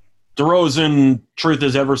quieter. DeRozan, truth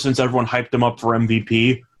is, ever since everyone hyped him up for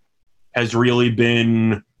MVP, has really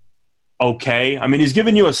been okay. I mean, he's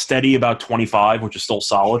given you a steady about 25, which is still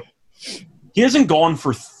solid. He hasn't gone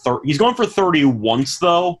for 30. He's gone for 30 once,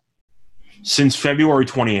 though, since February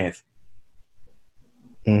 28th.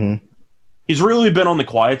 Mm-hmm. He's really been on the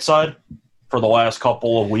quiet side for the last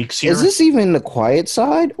couple of weeks here. Is this even the quiet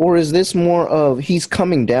side, or is this more of he's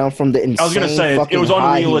coming down from the insane? I was going to say it was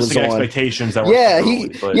unrealistic expectations that were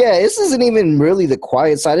this isn't even really the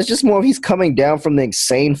quiet side. It's just more of he's coming down from the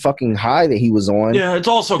insane fucking high that he was on. Yeah, it's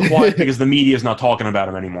also quiet because the media is not talking about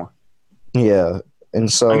him anymore. Yeah,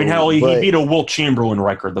 and so I mean, hell, he beat a Wilt Chamberlain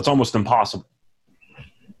record. That's almost impossible.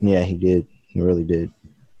 Yeah, he did. He really did.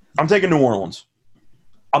 I'm taking New Orleans.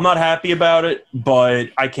 I'm not happy about it, but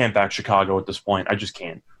I can't back Chicago at this point. I just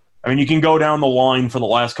can't. I mean, you can go down the line for the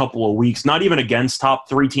last couple of weeks, not even against top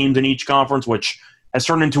 3 teams in each conference, which has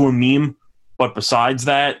turned into a meme. But besides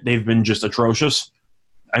that, they've been just atrocious.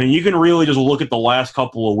 I mean, you can really just look at the last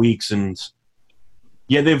couple of weeks and,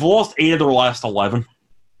 they've lost 8 of their last 11.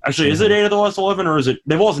 Actually, is it 8 of their last 11, or is it –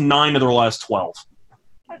 they've lost 9 of their last 12.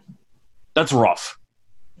 That's rough.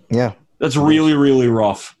 Yeah. That's really, really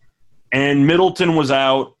rough. And Middleton was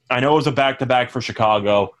out. I know it was a back-to-back for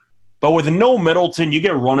Chicago. But with no Middleton, you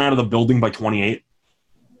get run out of the building by 28.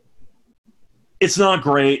 It's not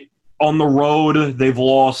great. On the road, they've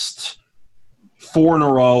lost 4 in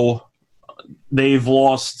a row. They've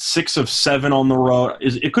lost 6 of 7 on the road.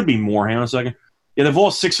 It could be more. Hang on a second. Yeah, they've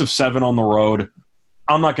lost 6 of 7 on the road.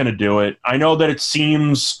 I'm not going to do it. I know that it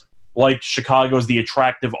seems like Chicago's the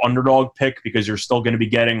attractive underdog pick because you're still going to be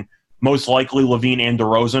getting most likely LaVine and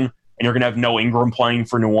DeRozan, and you're going to have no Ingram playing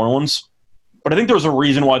for New Orleans. But I think there's a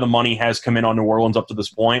reason why the money has come in on New Orleans up to this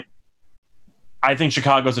point. I think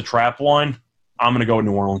Chicago's a trap line. I'm going to go with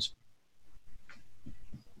New Orleans.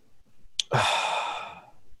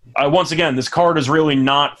 Once again, this card is really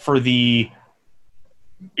not for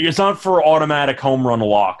it's not for automatic home run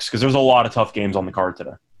locks because there's a lot of tough games on the card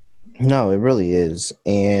today. No, it really is.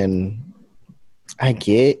 And I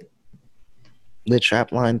get the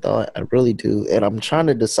trap line thought. I really do. And I'm trying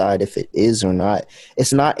to decide if it is or not.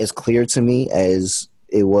 It's not as clear to me as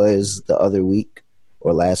it was the other week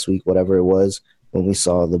or last week, whatever it was, when we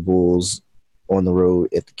saw the Bulls on the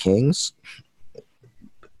road at the Kings.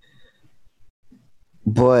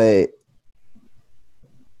 But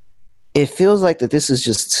it feels like that this is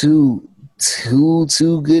just too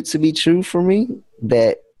good to be true for me,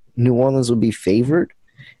 that New Orleans would be favored.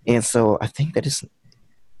 And so I think that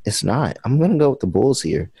it's not. I'm going to go with the Bulls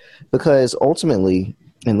here because ultimately,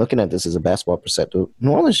 and looking at this as a basketball perspective,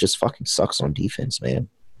 New Orleans just fucking sucks on defense, man.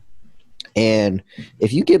 And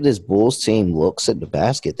if you give this Bulls team looks at the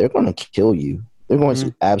basket, they're going to kill you. They're going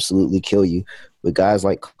to absolutely kill you with guys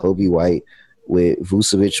like Kobe White, with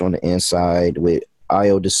Vucevic on the inside, with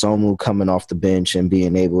Ayo Dosunmu coming off the bench and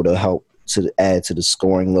being able to help to add to the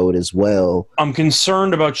scoring load as well. I'm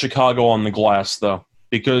concerned about Chicago on the glass, though,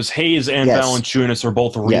 because Hayes and Valanciunas are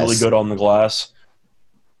both really good on the glass.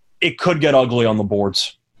 It could get ugly on the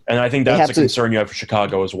boards, and I think that's a concern you have for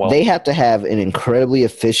Chicago as well. They have to have an incredibly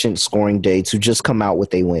efficient scoring day to just come out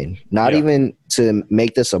with a win. Not even to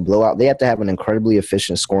make this a blowout. They have to have an incredibly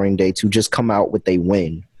efficient scoring day to just come out with a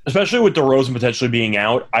win. Especially with DeRozan potentially being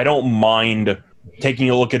out, I don't mind taking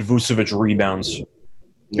a look at Vucevic rebounds.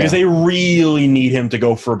 Because they really need him to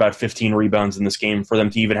go for about 15 rebounds in this game for them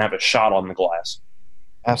to even have a shot on the glass.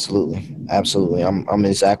 Absolutely. Absolutely. I'm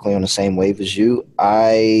exactly on the same wave as you.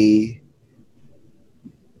 I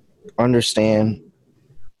understand.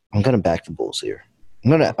 I'm going to back the Bulls here. I'm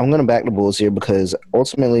going to back the Bulls here because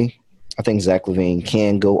ultimately I think Zach LaVine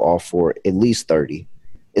can go off for at least 30.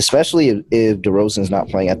 Especially if DeRozan's not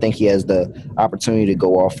playing. I think he has the opportunity to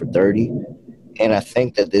go off for 30. And I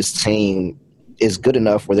think that this team is good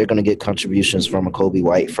enough where they're going to get contributions from a Kobe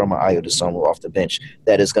White, from an Ayo Dosunmu off the bench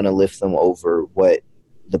that is going to lift them over what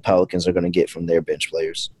the Pelicans are going to get from their bench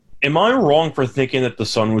players. Am I wrong for thinking that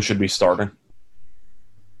Dosunmu should be starting?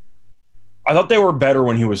 I thought they were better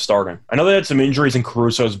when he was starting. I know they had some injuries and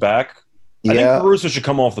Caruso's back. I think Caruso should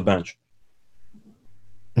come off the bench.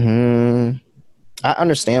 I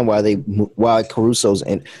understand why Caruso's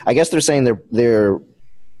in. I guess they're saying their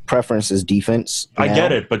preference is defense now. I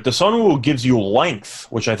get it, but Dosunmu gives you length,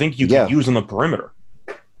 which I think you can use on the perimeter.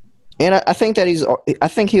 And I think that I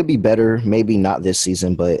think he'll be better. Maybe not this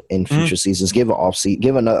season, but in future seasons. Give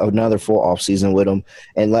another full off season with him,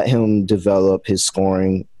 and let him develop his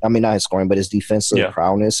scoring. I mean, not his scoring, but his defensive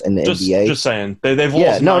prowess in the NBA. Just saying, they've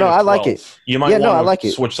lost. No, I like it. You might want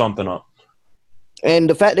to switch something up. And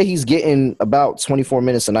the fact that he's getting about 24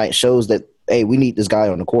 minutes a night shows that, hey, we need this guy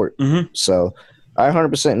on the court. So I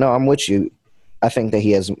 100% no, I'm with you. I think that he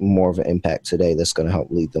has more of an impact today that's going to help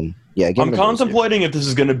lead them. Yeah, I'm contemplating if this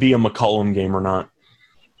is going to be a McCollum game or not.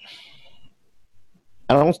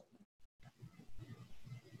 I don't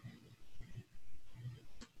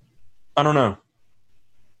know.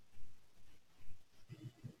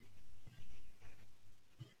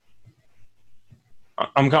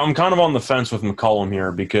 I'm kind of on the fence with McCollum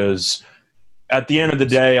here because at the end of the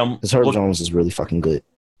day, Herb Jones is really fucking good.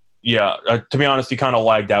 Yeah, to be honest, he kind of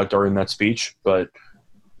lagged out during that speech, but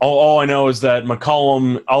all I know is that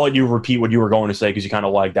McCollum, I'll let you repeat what you were going to say because you kind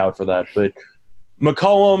of lagged out for that, but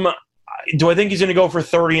McCollum, do I think he's going to go for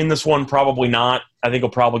 30 in this one? Probably not. I think he'll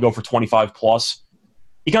probably go for 25 plus.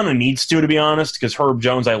 He kind of needs to be honest, because Herb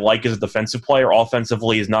Jones I like as a defensive player.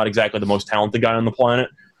 Offensively, is not exactly the most talented guy on the planet.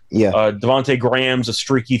 Yeah. Devontae Graham's a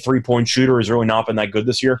streaky three-point shooter. Has really not been that good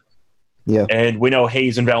this year. Yeah. And we know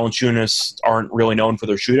Hayes and Valanciunas aren't really known for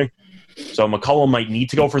their shooting. So McCollum might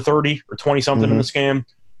need to go for 30 or 20-something in this game.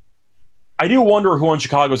 I do wonder who on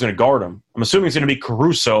Chicago is going to guard him. I'm assuming it's going to be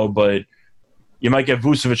Caruso, but you might get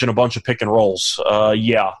Vucevic in a bunch of pick and rolls.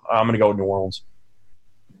 Yeah, I'm going to go with New Orleans.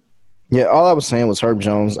 Yeah, all I was saying was Herb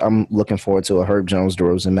Jones. I'm looking forward to a Herb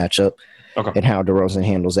Jones-DeRozan matchup and how DeRozan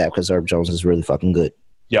handles that because Herb Jones is really fucking good.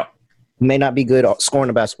 Yeah. He may not be good scoring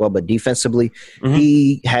the basketball, but defensively,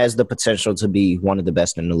 he has the potential to be one of the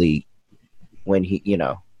best in the league when he,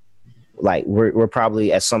 like we're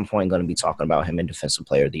probably at some point going to be talking about him in Defensive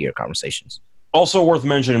Player of the Year conversations. Also worth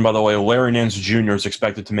mentioning, by the way, Larry Nance Jr. is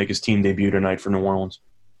expected to make his team debut tonight for New Orleans.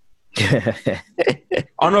 I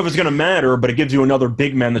don't know if it's going to matter, but it gives you another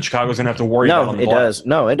big man that Chicago's going to have to worry about. It does.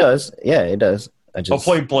 No, it does. Yeah, it does. I'll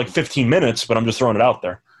play like 15 minutes, but I'm just throwing it out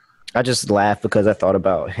there. I just laughed because I thought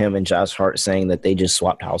about him and Josh Hart saying that they just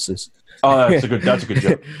swapped houses. Oh, that's a good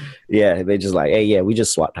joke. Yeah, they just like, hey, yeah, we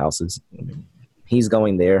just swapped houses. He's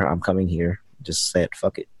going there. I'm coming here. Just said,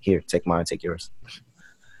 fuck it. Here, take mine, take yours.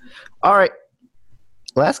 All right.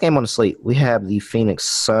 Last game on the slate, we have the Phoenix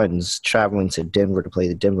Suns traveling to Denver to play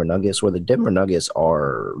the Denver Nuggets, where the Denver Nuggets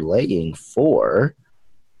are laying for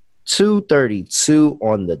 232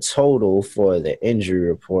 on the total for the injury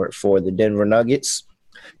report for the Denver Nuggets.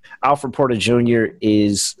 Alfred Porter Jr.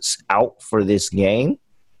 is out for this game.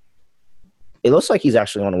 It looks like he's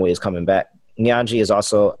actually on the way. He's coming back. Nyanji is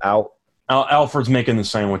also out. Alfred's making the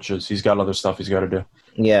sandwiches. He's got other stuff he's got to do.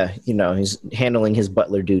 Yeah, he's handling his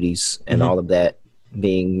butler duties and all of that,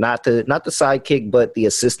 being not the sidekick, but the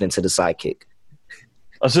assistant to the sidekick.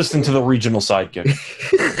 Assistant to the regional sidekick.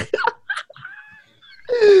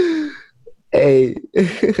 Hey,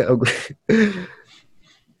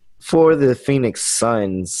 for the Phoenix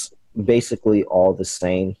Suns, basically all the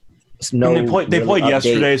same. They played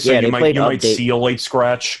yesterday, so you might see a late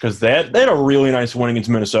scratch because they had a really nice win against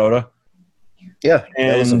Minnesota. Yeah,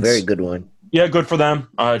 that was a very good one. Yeah, good for them.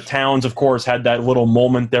 Towns, of course, had that little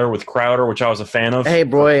moment there with Crowder, which I was a fan of. Hey,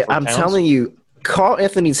 boy, I'm telling you, Karl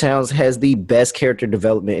Anthony Towns has the best character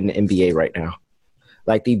development in the NBA right now.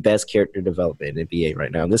 Like the best character development in the NBA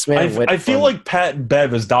right now. This man. I feel like Pat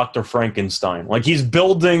Bev is Dr. Frankenstein. Like he's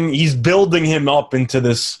building him up into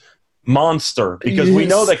this monster because we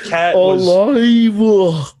know that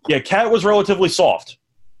Cat was relatively soft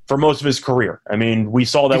for most of his career. I mean, we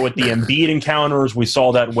saw that with the Embiid encounters. We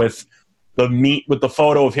saw that with the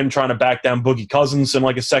photo of him trying to back down Boogie Cousins in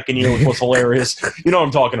like a second year, which was hilarious. You know what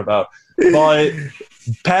I'm talking about. But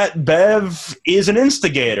Pat Bev is an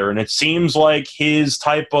instigator, and it seems like his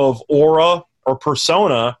type of aura or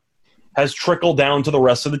persona has trickled down to the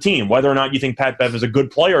rest of the team. Whether or not you think Pat Bev is a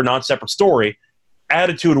good player or not, separate story.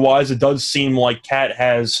 Attitude-wise, it does seem like Cat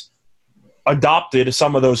has adopted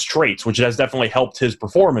some of those traits, which has definitely helped his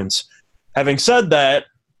performance. Having said that,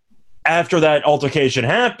 after that altercation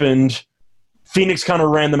happened, Phoenix kind of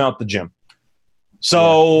ran them out the gym.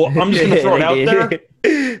 So I'm just going to throw it out there.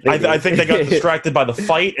 I think they got distracted by the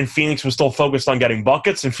fight, and Phoenix was still focused on getting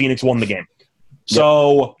buckets, and Phoenix won the game.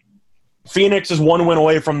 So Phoenix is one win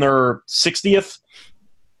away from their 60th,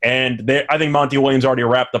 and I think Monty Williams already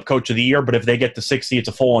wrapped up Coach of the Year, but if they get to 60, it's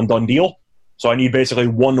a full-on done deal. So I need basically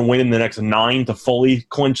one win in the next 9 to fully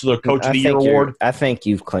clinch the Coach of the Year award. I think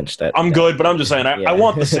you've clinched that. I'm good, but I'm just saying, I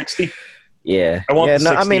want the 60. Yeah. I want the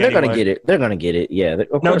 60 they're going to get it. They're going to get it. Yeah,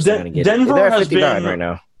 of course they're going to get it. They're at 59 right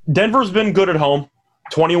now. Denver's been good at home,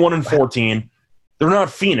 21-14. They're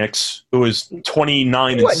not Phoenix, who is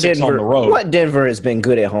 29-6 on the road. What Denver has been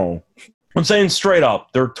good at home? I'm saying straight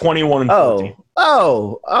up, they're 21-14.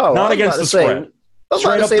 Not against the spread. I was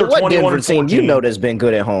about to say, what Denver team you know that's been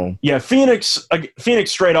good at home? Yeah, Phoenix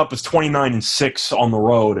straight up is 29-6 on the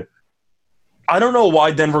road. I don't know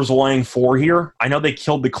why Denver's laying 4 here. I know they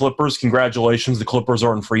killed the Clippers. Congratulations. The Clippers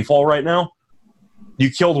are in free fall right now.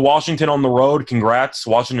 You killed Washington on the road. Congrats.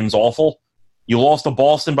 Washington's awful. You lost to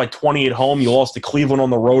Boston by 20 at home. You lost to Cleveland on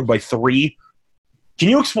the road by 3. Can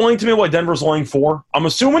you explain to me why Denver's laying 4? I'm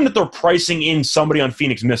assuming that they're pricing in somebody on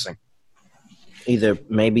Phoenix missing. Either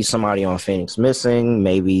maybe somebody on Phoenix missing,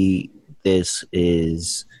 maybe this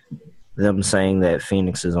is them saying that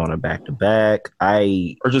Phoenix is on a back-to-back.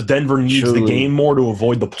 Or just Denver needs the game more to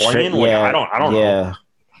avoid the play-in? I don't know.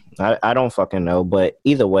 I don't fucking know. But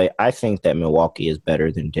either way, I think that Milwaukee is better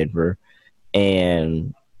than Denver.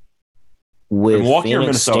 And with Milwaukee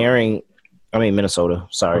Phoenix Minnesota.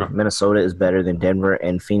 Sorry. Okay. Minnesota is better than Denver,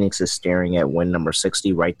 and Phoenix is staring at win number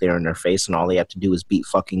 60 right there in their face, and all they have to do is beat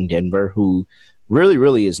fucking Denver, who really,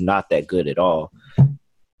 really is not that good at all.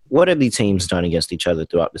 What have these teams done against each other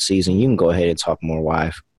throughout the season? You can go ahead and talk more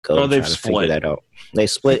why. They've split. Figure that out. They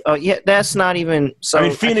split. Oh, yeah, that's not even – so I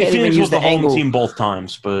mean, Phoenix was the home team both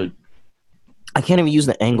times, but – I can't even use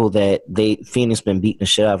the angle that Phoenix been beating the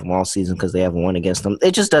shit out of them all season because they haven't won against them.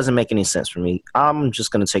 It just doesn't make any sense for me. I'm just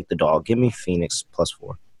going to take the dog. Give me Phoenix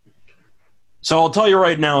 +4. So I'll tell you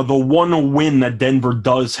right now, the one win that Denver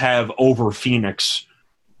does have over Phoenix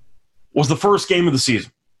was the first game of the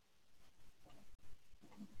season.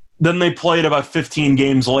 Then they played about 15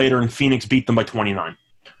 games later, and Phoenix beat them by 29.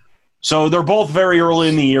 So they're both very early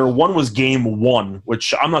in the year. One was game 1,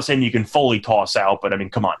 which I'm not saying you can fully toss out, but I mean,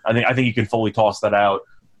 come on. I think you can fully toss that out.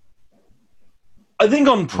 I think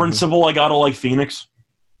on principle, I gotta like Phoenix.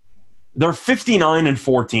 They're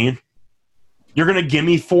 59-14. You're gonna give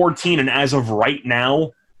me 14, and as of right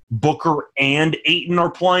now, Booker and Ayton are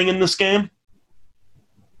playing in this game.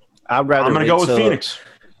 I'm gonna go with Phoenix.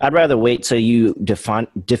 I'd rather wait till you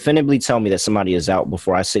definitively tell me that somebody is out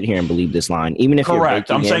before I sit here and believe this line. Even if correct,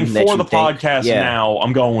 I'm saying for the podcast now,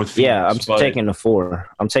 I'm going with Phoenix. Yeah, I'm taking the 4.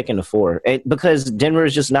 I'm taking the 4 because Denver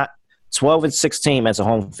is just not 12-16 as a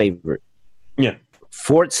home favorite. Yeah,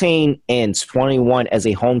 14-21 as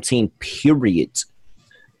a home team. Period.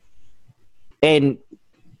 And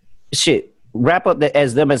shit, wrap up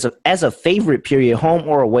as them as a favorite. Period, home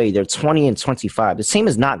or away. They're 20-25. The team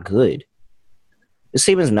is not good. This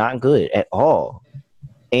team is not good at all.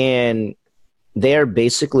 And they're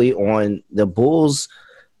basically on the Bulls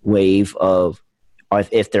wave of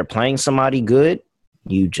if they're playing somebody good,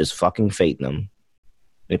 you just fucking fade them.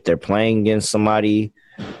 If they're playing against somebody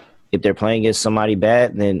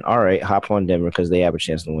bad, then all right, hop on Denver because they have a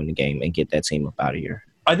chance to win the game and get that team up out of here.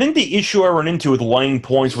 I think the issue I run into with laying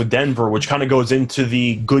points with Denver, which kind of goes into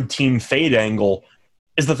the good team fade angle,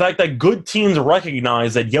 is the fact that good teams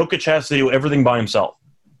recognize that Jokic has to do everything by himself.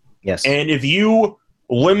 Yes. And if you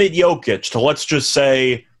limit Jokic to, let's just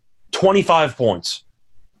say, 25 points,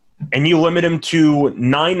 and you limit him to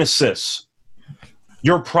 9 assists,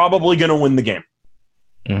 you're probably going to win the game.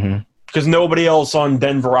 Because nobody else on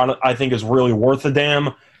Denver, I think, is really worth a damn.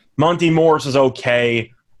 Monty Morris is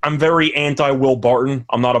okay. I'm very anti-Will Barton.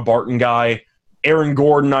 I'm not a Barton guy. Aaron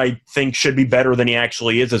Gordon, I think, should be better than he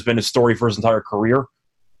actually is. Has been his story for his entire career.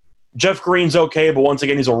 Jeff Green's okay, but once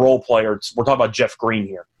again, he's a role player. We're talking about Jeff Green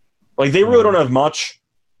here. Like, they really don't have much.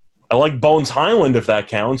 I like Bones Highland, if that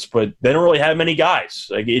counts, but they don't really have many guys.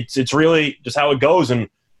 Like, it's really just how it goes. And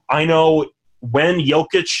I know when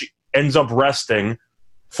Jokic ends up resting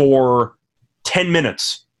for 10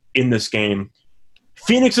 minutes in this game,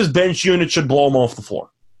 Phoenix's bench unit should blow him off the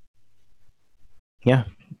floor. Yeah,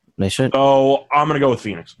 they should. So I'm going to go with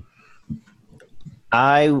Phoenix.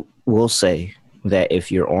 I will say that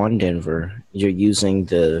if you're on Denver, you're using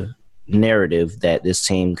the narrative that this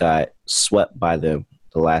team got swept by them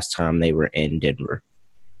the last time they were in Denver.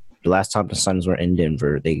 The last time the Suns were in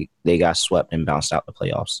Denver, they got swept and bounced out the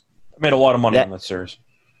playoffs. I made a lot of money on that series.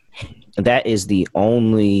 That is the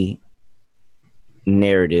only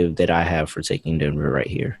narrative that I have for taking Denver right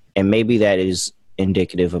here. And maybe that is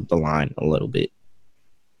indicative of the line a little bit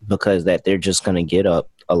because that they're just going to get up.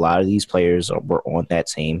 A lot of these players were on that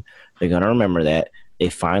team. They're going to remember that. They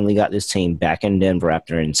finally got this team back in Denver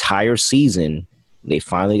after an entire season. They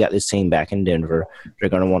finally got this team back in Denver. They're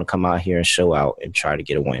going to want to come out here and show out and try to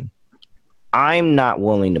get a win. I'm not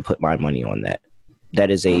willing to put my money on that. That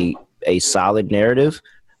is a solid narrative.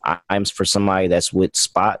 I'm for somebody that's with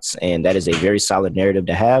spots, and that is a very solid narrative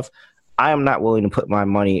to have. I am not willing to put my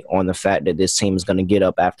money on the fact that this team is going to get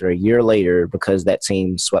up after a year later because that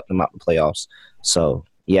team swept them out the playoffs. So,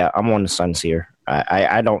 yeah, I'm on the Suns here.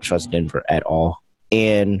 I don't trust Denver at all.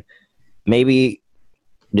 And maybe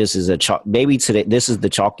this is this is the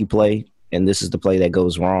chalky play, and this is the play that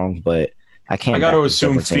goes wrong, but I can't. I got to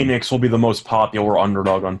assume Phoenix will be the most popular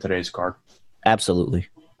underdog on today's card. Absolutely.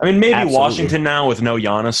 I mean, maybe Washington now with no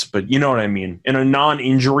Giannis, but you know what I mean. In a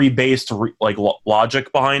non-injury based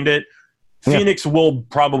logic behind it, Phoenix will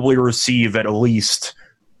probably receive at least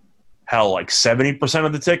 70%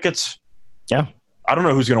 of the tickets. Yeah. I don't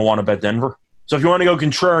know who's going to want to bet Denver. So if you want to go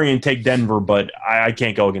contrarian, take Denver, but I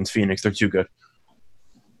can't go against Phoenix. They're too good.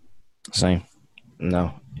 Same.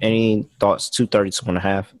 No. Any thoughts?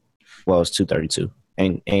 232.5. Well, it's 232.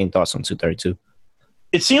 Any thoughts on 232?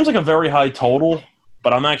 It seems like a very high total,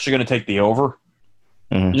 but I'm actually going to take the over.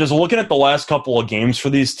 Mm-hmm. Just looking at the last couple of games for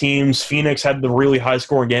these teams, Phoenix had the really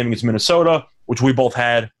high-scoring game against Minnesota, which we both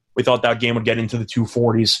had. We thought that game would get into the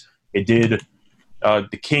 240s. It did.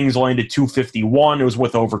 The Kings landed 251. It was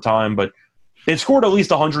with overtime, but they've scored at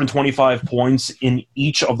least 125 points in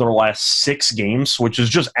each of their last 6 games, which is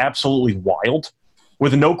just absolutely wild.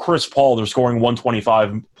 With no Chris Paul, they're scoring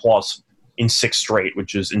 125-plus in 6 straight,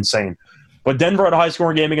 which is insane. But Denver had a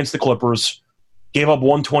high-scoring game against the Clippers. Gave up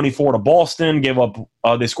 124 to Boston.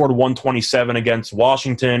 They scored 127 against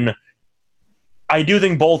Washington. I do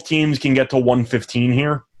think both teams can get to 115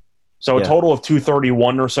 here. So a total of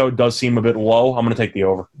 231 or so does seem a bit low. I'm going to take the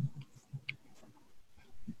over.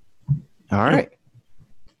 All right.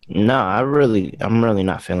 No, I'm really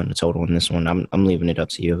not feeling the total in this one. I'm leaving it up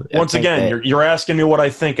to you. Once again, you're asking me what I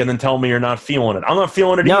think and then telling me you're not feeling it. I'm not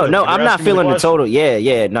feeling it either. No, I'm not feeling the total.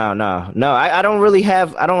 Yeah, no. I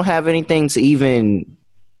don't have anything to even.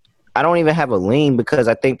 I don't even have a lean because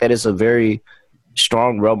I think that it's a very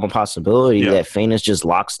strong realm of possibility that Phoenix just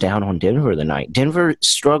locks down on Denver tonight. Denver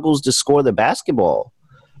struggles to score the basketball.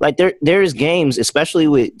 Like there's games, especially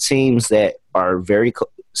with teams that are very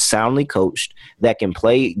soundly coached, that can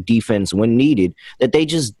play defense when needed, that they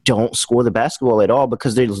just don't score the basketball at all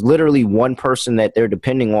because there's literally one person that they're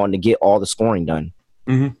depending on to get all the scoring done.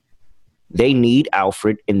 Mm-hmm. They need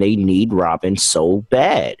Alfred and they need Robin so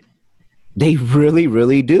bad. They really,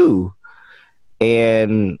 really do.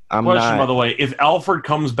 And Question, by the way, if Alfred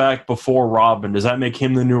comes back before Robin, does that make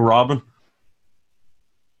him the new Robin?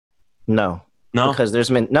 No. Because there's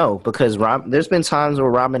been times where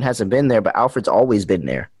Robin hasn't been there, but Alfred's always been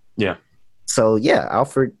there. Yeah. So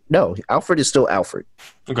Alfred is still Alfred.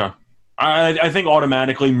 Okay. I think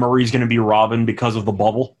automatically Murray's going to be Robin because of the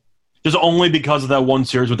bubble, just only because of that one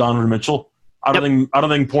series with Donovan Mitchell. I don't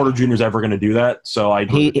think Porter Jr. is ever going to do that. So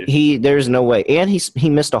there's no way, and he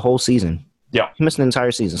missed a whole season. Yeah, he missed an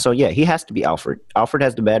entire season. So he has to be Alfred. Alfred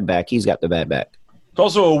has the bad back. He's got the bad back. It's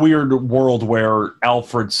also a weird world where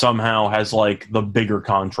Alfred somehow has the bigger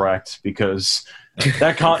contract because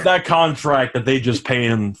that contract that they just paid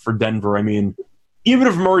him for Denver. I mean, even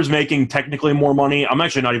if Murray's making technically more money, I'm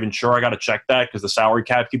actually not even sure. I got to check that because the salary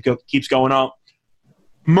cap keeps going up.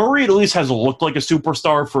 Murray at least has looked like a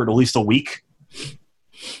superstar for at least a week.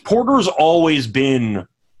 Porter's always been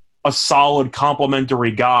a solid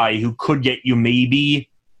complimentary guy who could get you maybe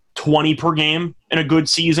 20 per game in a good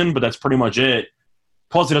season, but that's pretty much it.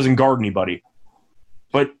 Plus, he doesn't guard anybody.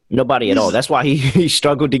 But nobody at all. That's why he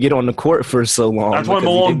struggled to get on the court for so long. That's why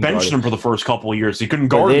Malone benched him for the first couple of years. He couldn't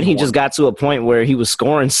guard. But then he just got to a point where he was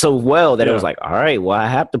scoring so well that it was like, all right, well, I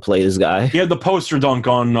have to play this guy. He had the poster dunk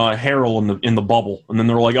on Harrell in the bubble, and then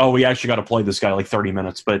they were like, oh, we actually got to play this guy 30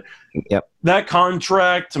 minutes. But that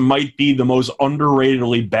contract might be the most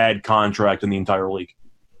underratedly bad contract in the entire league.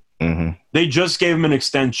 Mm-hmm. They just gave him an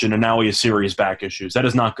extension, and now he has serious back issues. That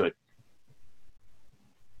is not good.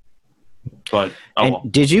 But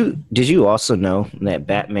did you also know that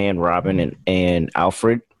Batman, Robin, and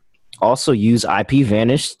Alfred also use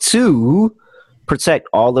IPVanish to protect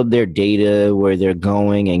all of their data, where they're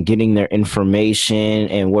going and getting their information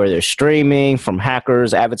and where they're streaming from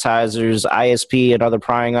hackers, advertisers, ISP, and other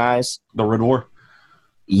prying eyes? The Riddler?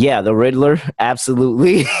 Yeah, the Riddler.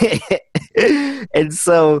 Absolutely. And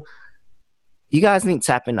so you guys need to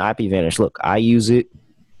tap into IPVanish. Look, I use it.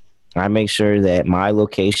 I make sure that my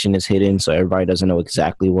location is hidden so everybody doesn't know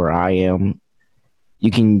exactly where I am.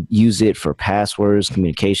 You can use it for passwords,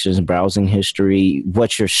 communications, browsing history,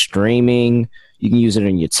 what you're streaming. You can use it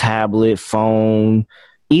on your tablet, phone,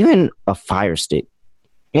 even a Fire Stick.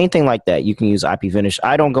 Anything like that, you can use IPVanish.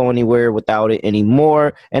 I don't go anywhere without it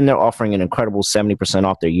anymore, and they're offering an incredible 70%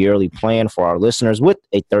 off their yearly plan for our listeners with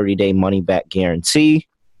a 30-day money-back guarantee.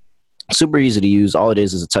 Super easy to use. All it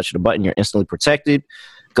is a touch of the button. You're instantly protected.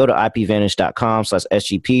 Go to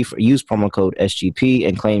ipvanish.com/SGP for use promo code SGP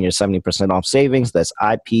and claim your 70% off savings. That's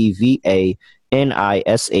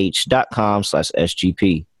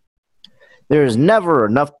ipvanish.com/SGP. There is never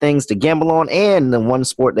enough things to gamble on, and the one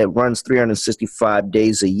sport that runs 365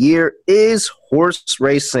 days a year is horse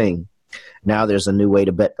racing. Now there's a new way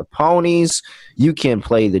to bet the ponies. You can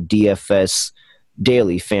play the DFS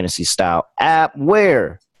Daily Fantasy Style app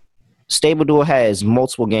where Stable Duel has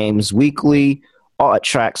multiple games weekly, all at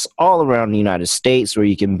tracks all around the United States where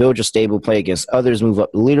you can build your stable, play against others, move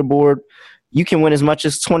up the leaderboard. You can win as much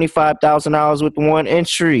as $25,000 with one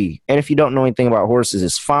entry. And if you don't know anything about horses,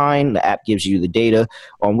 it's fine. The app gives you the data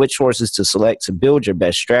on which horses to select to build your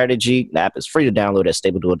best strategy. The app is free to download at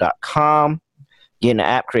StableDuel.com. Get in the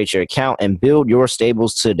app, create your account, and build your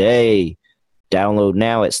stables today. Download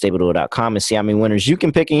now at StableDuel.com and see how many winners you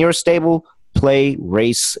can pick in your stable. Play,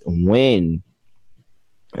 race, win.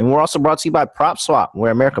 And we're also brought to you by PropSwap,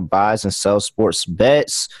 where America buys and sells sports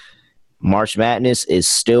bets. March Madness is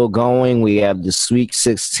still going. We have the Sweet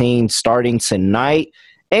 16 starting tonight.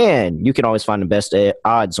 And you can always find the best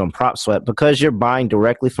odds on PropSwap because you're buying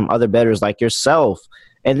directly from other bettors like yourself.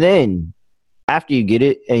 And then after you get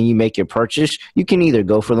it and you make your purchase, you can either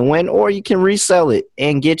go for the win or you can resell it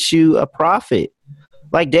and get you a profit.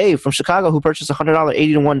 Like Dave from Chicago, who purchased a $100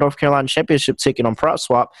 80-1 North Carolina championship ticket on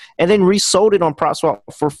PropSwap and then resold it on PropSwap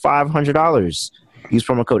for $500. Use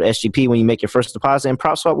promo code SGP when you make your first deposit, and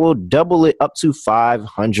PropSwap will double it up to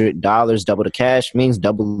 $500. Double the cash means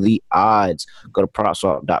double the odds. Go to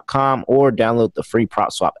PropSwap.com or download the free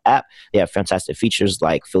PropSwap app. They have fantastic features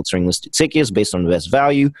like filtering listed tickets based on the best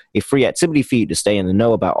value, a free activity feed to stay in the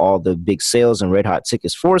know about all the big sales and red-hot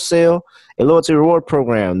tickets for sale, a loyalty reward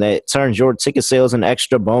program that turns your ticket sales into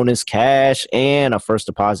extra bonus cash, and a first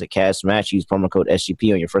deposit cash match. Use promo code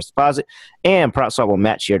SGP on your first deposit, and PropSwap will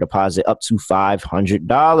match your deposit up to $500.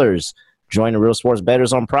 Join the real sports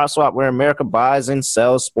bettors on PropSwap, where America buys and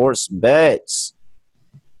sells sports bets.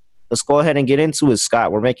 Let's go ahead and get into it,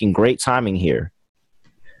 Scott. We're making great timing here.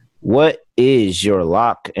 What is your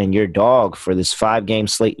lock and your dog for this 5-game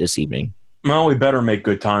slate this evening? Well, we better make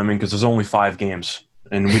good timing because there's only 5 games,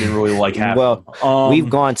 and we didn't really like half. Well, we've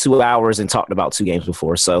gone 2 hours and talked about 2 games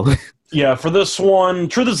before, so. Yeah, for this one,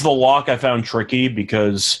 truth is the lock I found tricky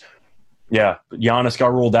because, yeah, Giannis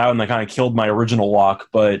got ruled out and that kind of killed my original lock,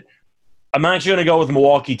 but I'm actually going to go with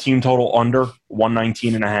Milwaukee team total under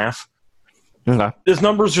 119.5. Okay. This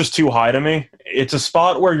number is just too high to me. It's a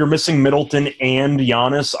spot where you're missing Middleton and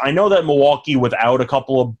Giannis. I know that Milwaukee, without a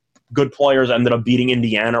couple of good players, ended up beating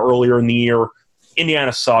Indiana earlier in the year.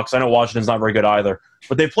 Indiana sucks. I know Washington's not very good either.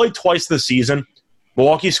 But they played twice this season.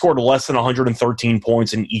 Milwaukee scored less than 113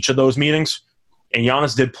 points in each of those meetings, and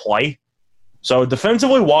Giannis did play. So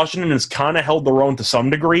defensively, Washington has kind of held their own to some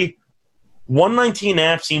degree.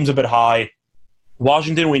 119.5 seems a bit high.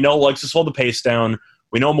 Washington, we know, likes to slow the pace down.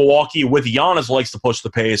 We know Milwaukee, with Giannis, likes to push the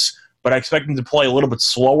pace, but I expect them to play a little bit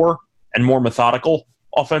slower and more methodical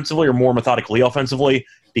offensively, or more methodically offensively,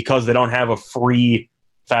 because they don't have a free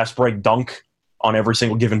fast break dunk on every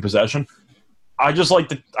single given possession. I like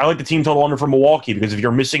the team total under for Milwaukee because if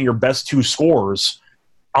you're missing your best 2 scorers,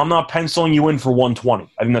 I'm not penciling you in for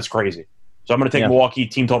 120. I think that's crazy. So I'm going to take Milwaukee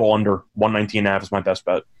team total under 119.5 is my best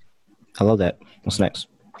bet. I love that. What's next?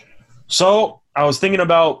 So I was thinking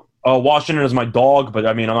about Washington as my dog, but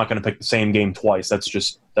I mean I'm not going to pick the same game twice. That's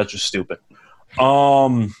just stupid.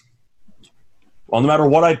 Well, no matter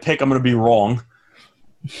what I pick, I'm going to be wrong.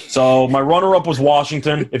 So my runner-up was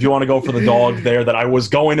Washington, if you want to go for the dog there, that I was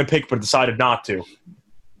going to pick but decided not to.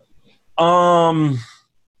 I'm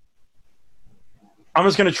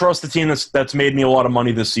just going to trust the team that's made me a lot of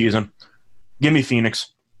money this season. Give me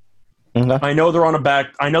Phoenix. Okay. I know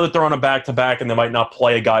that they're on a back-to-back and they might not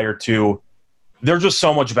play a guy or two. They're just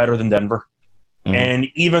so much better than Denver. Mm-hmm. And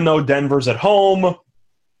even though Denver's at home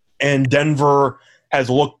and Denver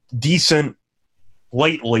has looked decent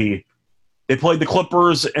lately, they played the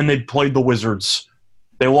Clippers and they played the Wizards.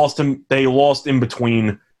 They lost in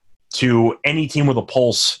between to any team with a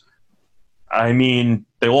pulse. I mean,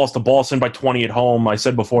 they lost to Boston by 20 at home. I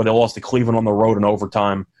said before they lost to Cleveland on the road in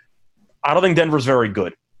overtime. I don't think Denver's very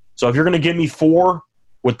good. So if you're going to give me 4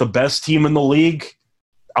 with the best team in the league,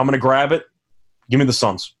 I'm going to grab it. Give me the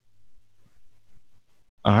Suns.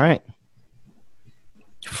 All right.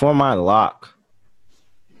 For my lock,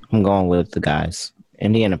 I'm going with the guys.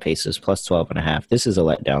 Indiana Pacers plus 12.5. This is a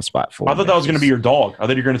letdown spot for me. I thought that was going to be your dog. I thought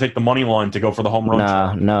you were going to take the money line to go for the home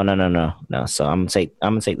run. No. So I'm gonna take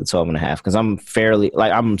the 12.5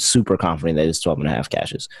 because I'm super confident that it's 12.5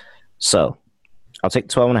 cashes. So I'll take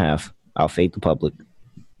the 12.5. I'll fade the public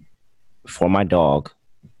for my dog.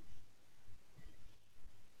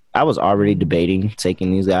 I was already debating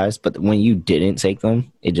taking these guys, but when you didn't take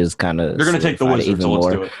them, it just kind of. You're going to take the Wizards, even so more.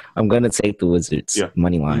 let's do it. I'm going to take the Wizards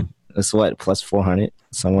money line. That's what, plus 400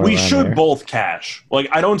 somewhere. We should there. both cash. Like,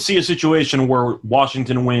 I don't see a situation where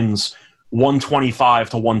Washington wins 125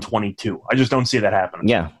 to 122. I just don't see that happening.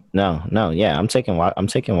 Yeah, no. Yeah, I'm taking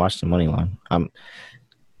Washington money line.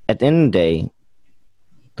 At the end of the day,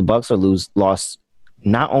 the Bucks lost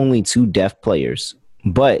not only 2 depth players,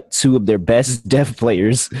 but 2 of their best depth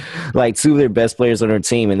players, like 2 of their best players on their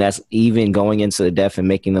team, and that's even going into the depth and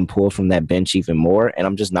making them pull from that bench even more. And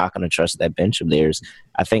I'm just not going to trust that bench of theirs.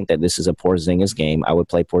 I think that this is a Porzingis game. I would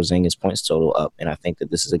play Porzingis points total up, and I think that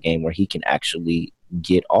this is a game where he can actually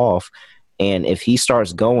get off. And if he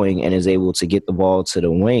starts going and is able to get the ball to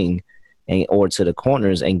the wing or to the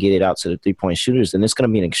corners and get it out to the 3-point shooters, then it's going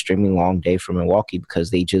to be an extremely long day for Milwaukee because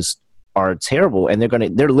they just are terrible, and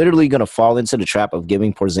they're literally gonna fall into the trap of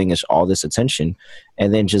giving Porzingis all this attention,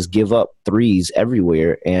 and then just give up threes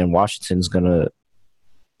everywhere. And Washington's gonna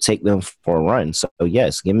take them for a run. So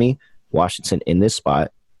yes, give me Washington in this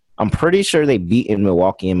spot. I'm pretty sure they beaten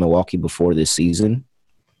Milwaukee before this season.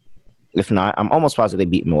 If not, I'm almost positive they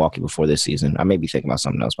beat Milwaukee before this season. I may be thinking about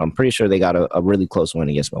something else, but I'm pretty sure they got a really close win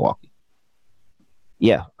against Milwaukee.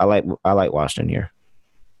 Yeah, I like Washington here.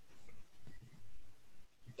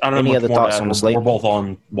 I don't Any know other thoughts on the slate? We're both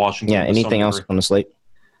on Washington. Yeah, anything else on the slate?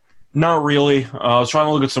 Not really. I was trying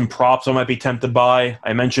to look at some props I might be tempted by.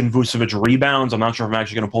 I mentioned Vucevic rebounds. I'm not sure if I'm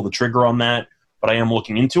actually going to pull the trigger on that, but I am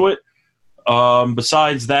looking into it.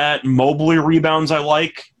 Besides that, Mobley rebounds I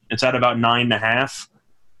like. It's at about 9.5.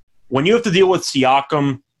 When you have to deal with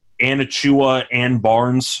Siakam and Achua and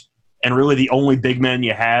Barnes, and really the only big man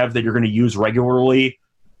you have that you're going to use regularly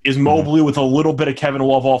is Mobley with a little bit of Kevin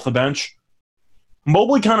Love off the bench.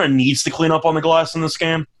 Mobley kind of needs to clean up on the glass in this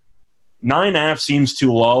game. 9.5 seems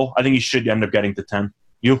too low. I think he should end up getting to 10.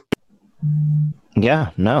 You?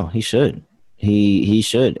 Yeah, no, he should. He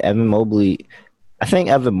should. Evan Mobley. I think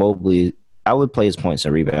Evan Mobley. I would play his points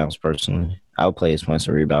and rebounds personally. I would play his points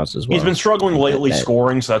and rebounds as well. He's been struggling lately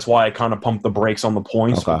scoring, so that's why I kind of pumped the brakes on the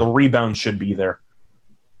points. Okay. But the rebounds should be there.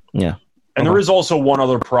 Yeah. And there is also one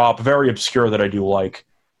other prop, very obscure, that I do like.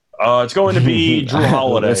 It's going to be Drew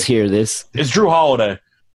Holiday. Let's hear this. It's Drew Holiday.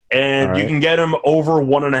 And you can get him over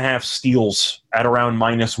 1.5 steals at around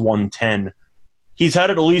minus 110. He's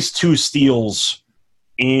had at least 2 steals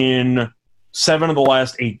in 7 of the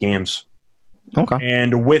last 8 games. Okay.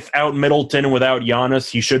 And without Middleton and without Giannis,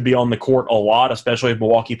 he should be on the court a lot, especially if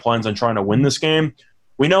Milwaukee plans on trying to win this game.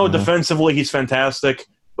 We know defensively he's fantastic.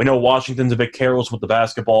 We know Washington's a bit careless with the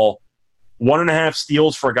basketball. 1.5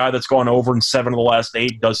 steals for a guy that's gone over in 7 of the last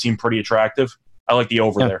 8 does seem pretty attractive. I like the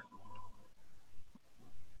over there.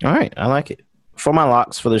 All right, I like it. For my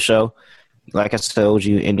locks for the show, like I told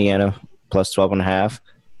you, Indiana plus 12.5.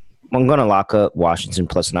 I'm going to lock up Washington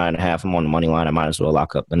plus 9.5. I'm on the money line. I might as well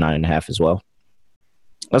lock up the 9.5 as well.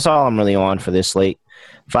 That's all I'm really on for this slate.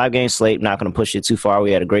 5-game slate. Not going to push it too far.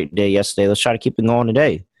 We had a great day yesterday. Let's try to keep it going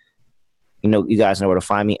today. You know, you guys know where to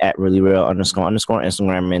find me at reallyreal _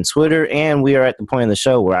 Instagram and Twitter. And we are at the point in the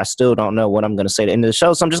show where I still don't know what I'm going to say at the end of the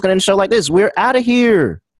show. So I'm just going to end the show like this. We're out of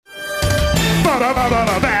here.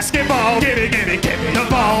 Basketball, give me the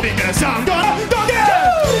ball because I'm gonna dunk it.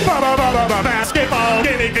 Basketball,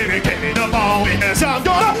 give me the ball because I'm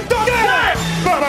gonna